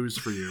respect I lose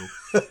for you.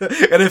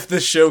 And if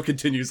this show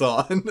continues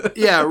on.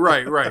 Yeah,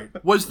 right.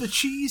 Was the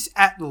cheese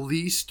at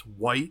least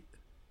white?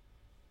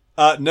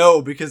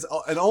 No, because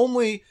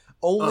only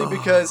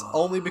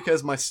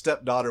because my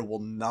stepdaughter will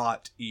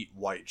not eat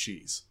white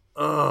cheese.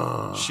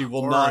 She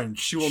will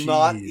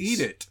not eat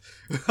it.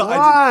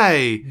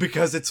 Why?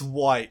 Because it's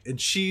white, and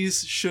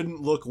cheese shouldn't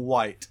look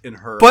white in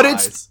her but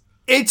eyes.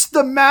 It's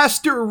the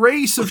master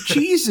race of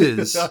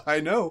cheeses. I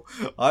know.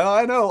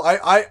 I know.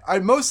 I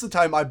most of the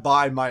time I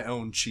buy my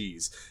own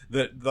cheese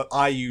that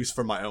I use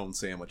for my own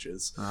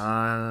sandwiches.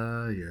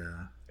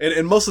 Yeah.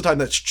 And most of the time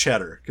that's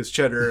cheddar, because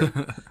cheddar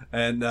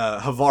and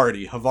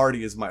Havarti.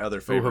 Havarti is my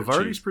other favorite.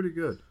 Havarti's cheese. Pretty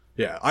good.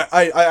 Yeah,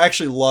 I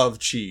actually love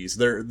cheese.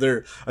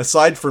 They're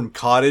aside from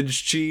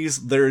cottage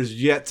cheese, there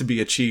is yet to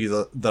be a cheese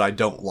that I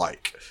don't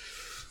like.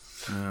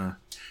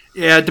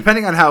 Yeah,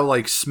 depending on how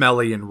like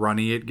smelly and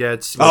runny it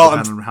gets.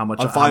 Depending on how much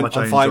I enjoy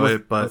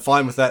it. But I'm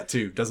fine with that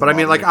too. But I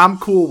mean, like I'm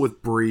cool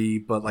with brie,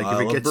 but like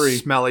if it gets brie.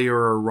 smellier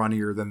or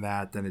runnier than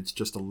that, then it's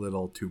just a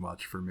little too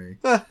much for me.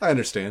 I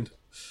understand.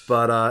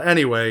 But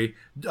anyway,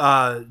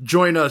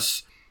 join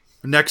us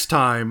next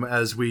time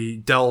as we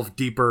delve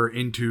deeper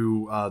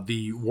into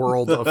the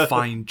world of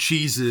fine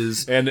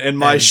cheeses and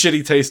my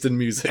shitty taste in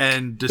music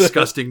and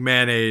disgusting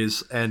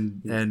mayonnaise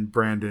and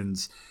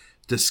Brandon's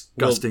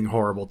disgusting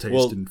horrible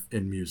taste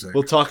in music.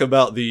 We'll talk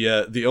about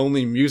the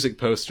only music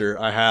poster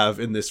I have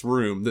in this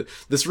room.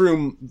 This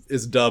room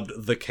is dubbed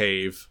The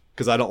Cave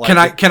because I don't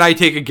like. Can I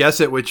take a guess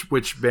at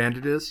which band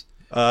it is?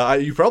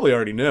 You probably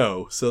already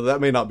know, so that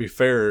may not be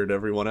fair to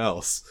everyone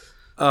else.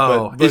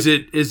 Oh, but is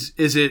it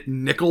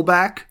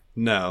Nickelback?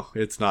 No,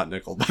 it's not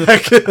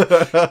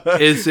Nickelback.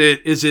 Is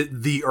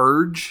it The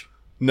Urge?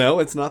 No,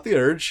 it's not The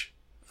Urge.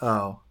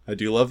 Oh, I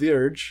do love The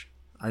Urge.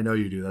 I know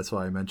you do. That's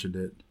why I mentioned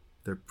it.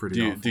 They're pretty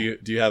awful. Do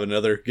you have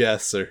another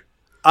guess or?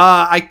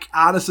 I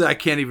honestly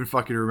can't even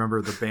fucking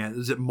remember the band.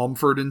 Is it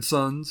Mumford and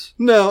Sons?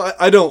 No,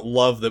 I don't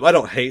love them. I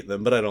don't hate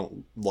them, but I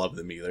don't love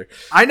them either.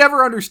 I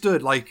never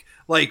understood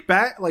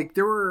back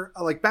there were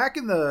back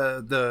in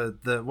the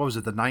what was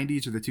it, the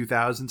 90s or the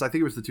 2000s? I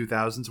think it was the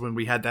 2000s when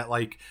we had that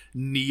like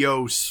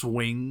neo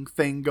swing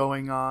thing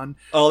going on.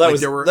 Oh, that was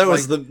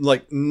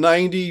the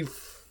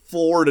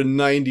 94 to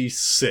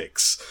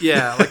 96.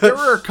 Yeah, like there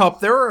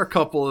were a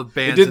couple of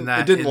bands in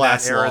that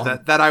era long.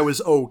 that I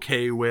was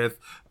okay with.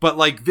 But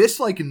like this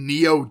like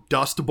neo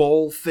Dust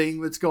Bowl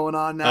thing that's going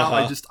on now,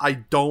 I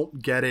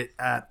don't get it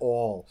at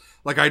all.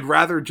 Like I'd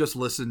rather just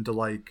listen to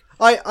like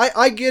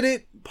I get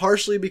it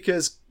partially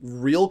because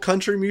real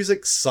country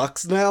music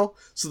sucks now.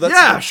 So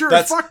that's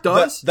fuck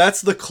does.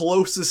 That's the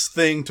closest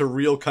thing to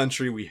real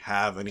country we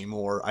have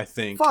anymore, I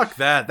think. Fuck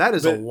that. That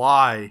is a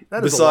lie.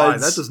 That is a lie.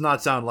 That does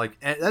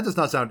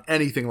not sound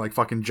anything like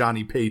fucking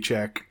Johnny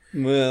Paycheck.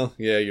 Well,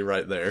 yeah, you're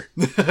right there.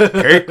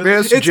 Take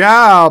this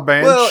job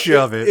and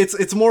shove it.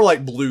 It's more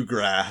like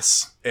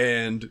bluegrass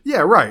and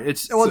yeah, right.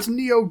 It's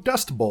neo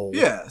Dust Bowl.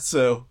 Yeah,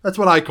 so that's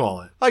what I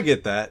call it. I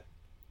get that,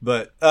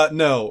 but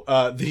no,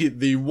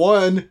 the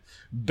one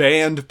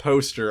band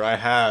poster I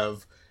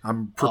have.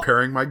 I'm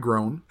preparing my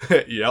groan.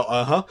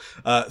 Yeah,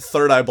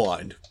 Third Eye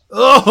Blind.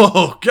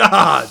 Oh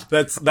God,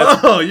 that's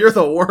you're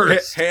the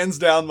worst. Hands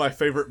down, my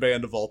favorite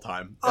band of all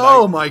time.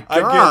 And my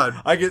God,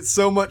 I get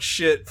so much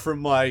shit from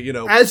my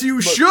as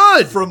you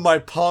should from my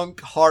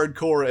punk,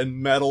 hardcore, and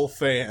metal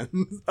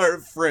fans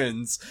or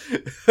friends.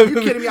 Are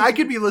you kidding me? I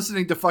could be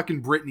listening to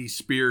fucking Britney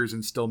Spears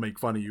and still make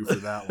fun of you for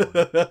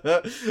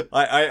that one.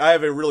 I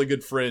have a really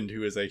good friend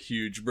who is a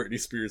huge Britney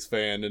Spears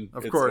fan, and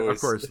of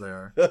course they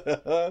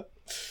are.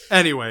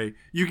 Anyway,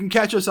 you can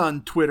catch us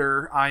on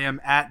Twitter. I am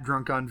at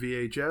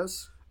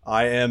DrunkOnVHS.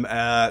 I am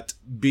at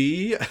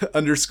B_S_Bennett.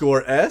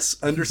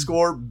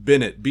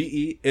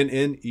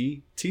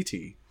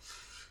 BENNETT.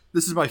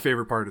 This is my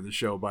favorite part of the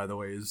show, by the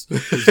way, is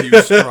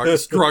you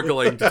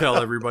struggling to tell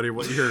everybody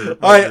what your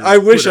I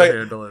wish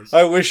handle is.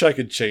 I wish I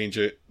could change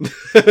it.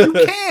 You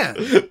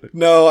can.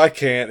 No, I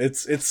can't.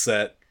 It's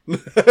set. All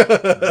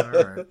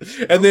right.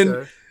 And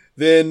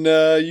then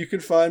you can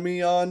find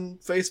me on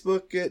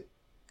Facebook at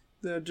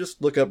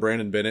just look up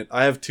Brandon Bennett.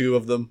 I have two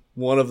of them.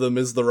 One of them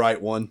is the right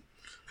one.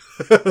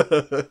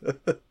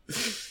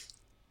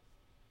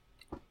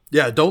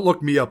 Yeah, don't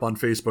look me up on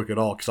Facebook at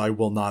all because I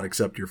will not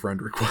accept your friend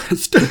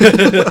request.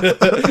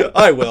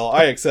 I will.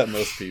 I accept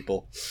most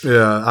people.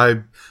 Yeah,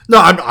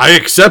 I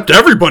accept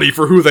everybody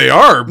for who they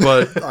are,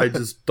 but I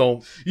just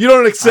don't. You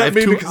don't accept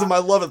me because of my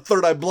love of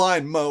Third Eye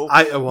Blind, Mo.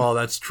 Well,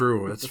 that's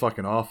true. That's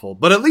fucking awful.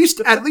 But at least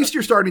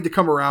you're starting to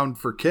come around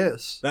for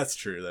Kiss. That's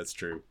true. That's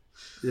true.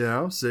 You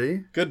know,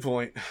 see? Good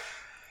point.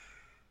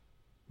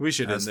 We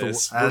should end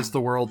this. As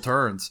the world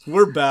turns.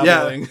 We're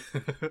babbling.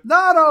 Yeah.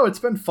 No, it's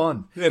been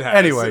fun. It has.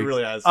 Anyway, it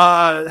really has.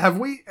 Have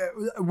we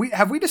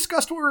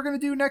discussed what we're going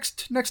to do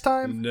next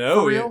time?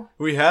 No, for real?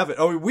 We haven't.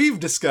 Oh, we've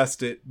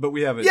discussed it, but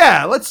we haven't.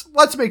 Yeah, let's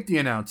make the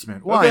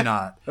announcement. Why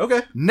not?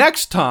 Okay.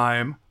 Next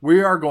time,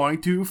 we are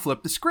going to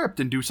flip the script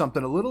and do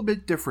something a little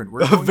bit different.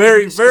 We're going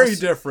very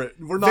different.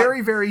 We're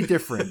not very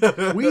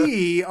different.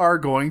 We are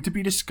going to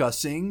be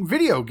discussing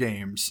video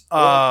games.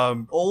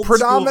 Old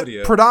school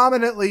video.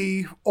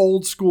 Predominantly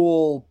old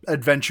school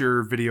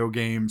adventure video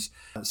games.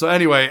 So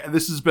anyway,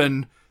 this has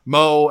been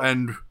Mo,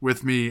 and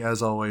with me,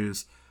 as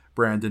always,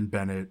 Brandon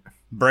Bennett.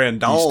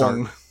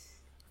 Brandon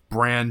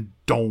Bennett.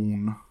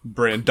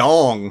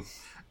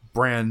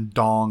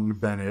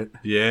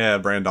 Yeah,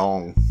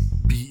 Brandon.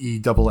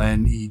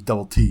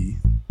 BENNETT.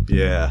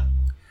 Yeah.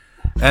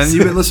 And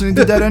you've been listening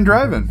to Dead End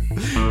Driving.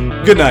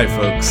 Good night,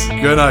 folks.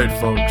 Good night,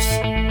 folks.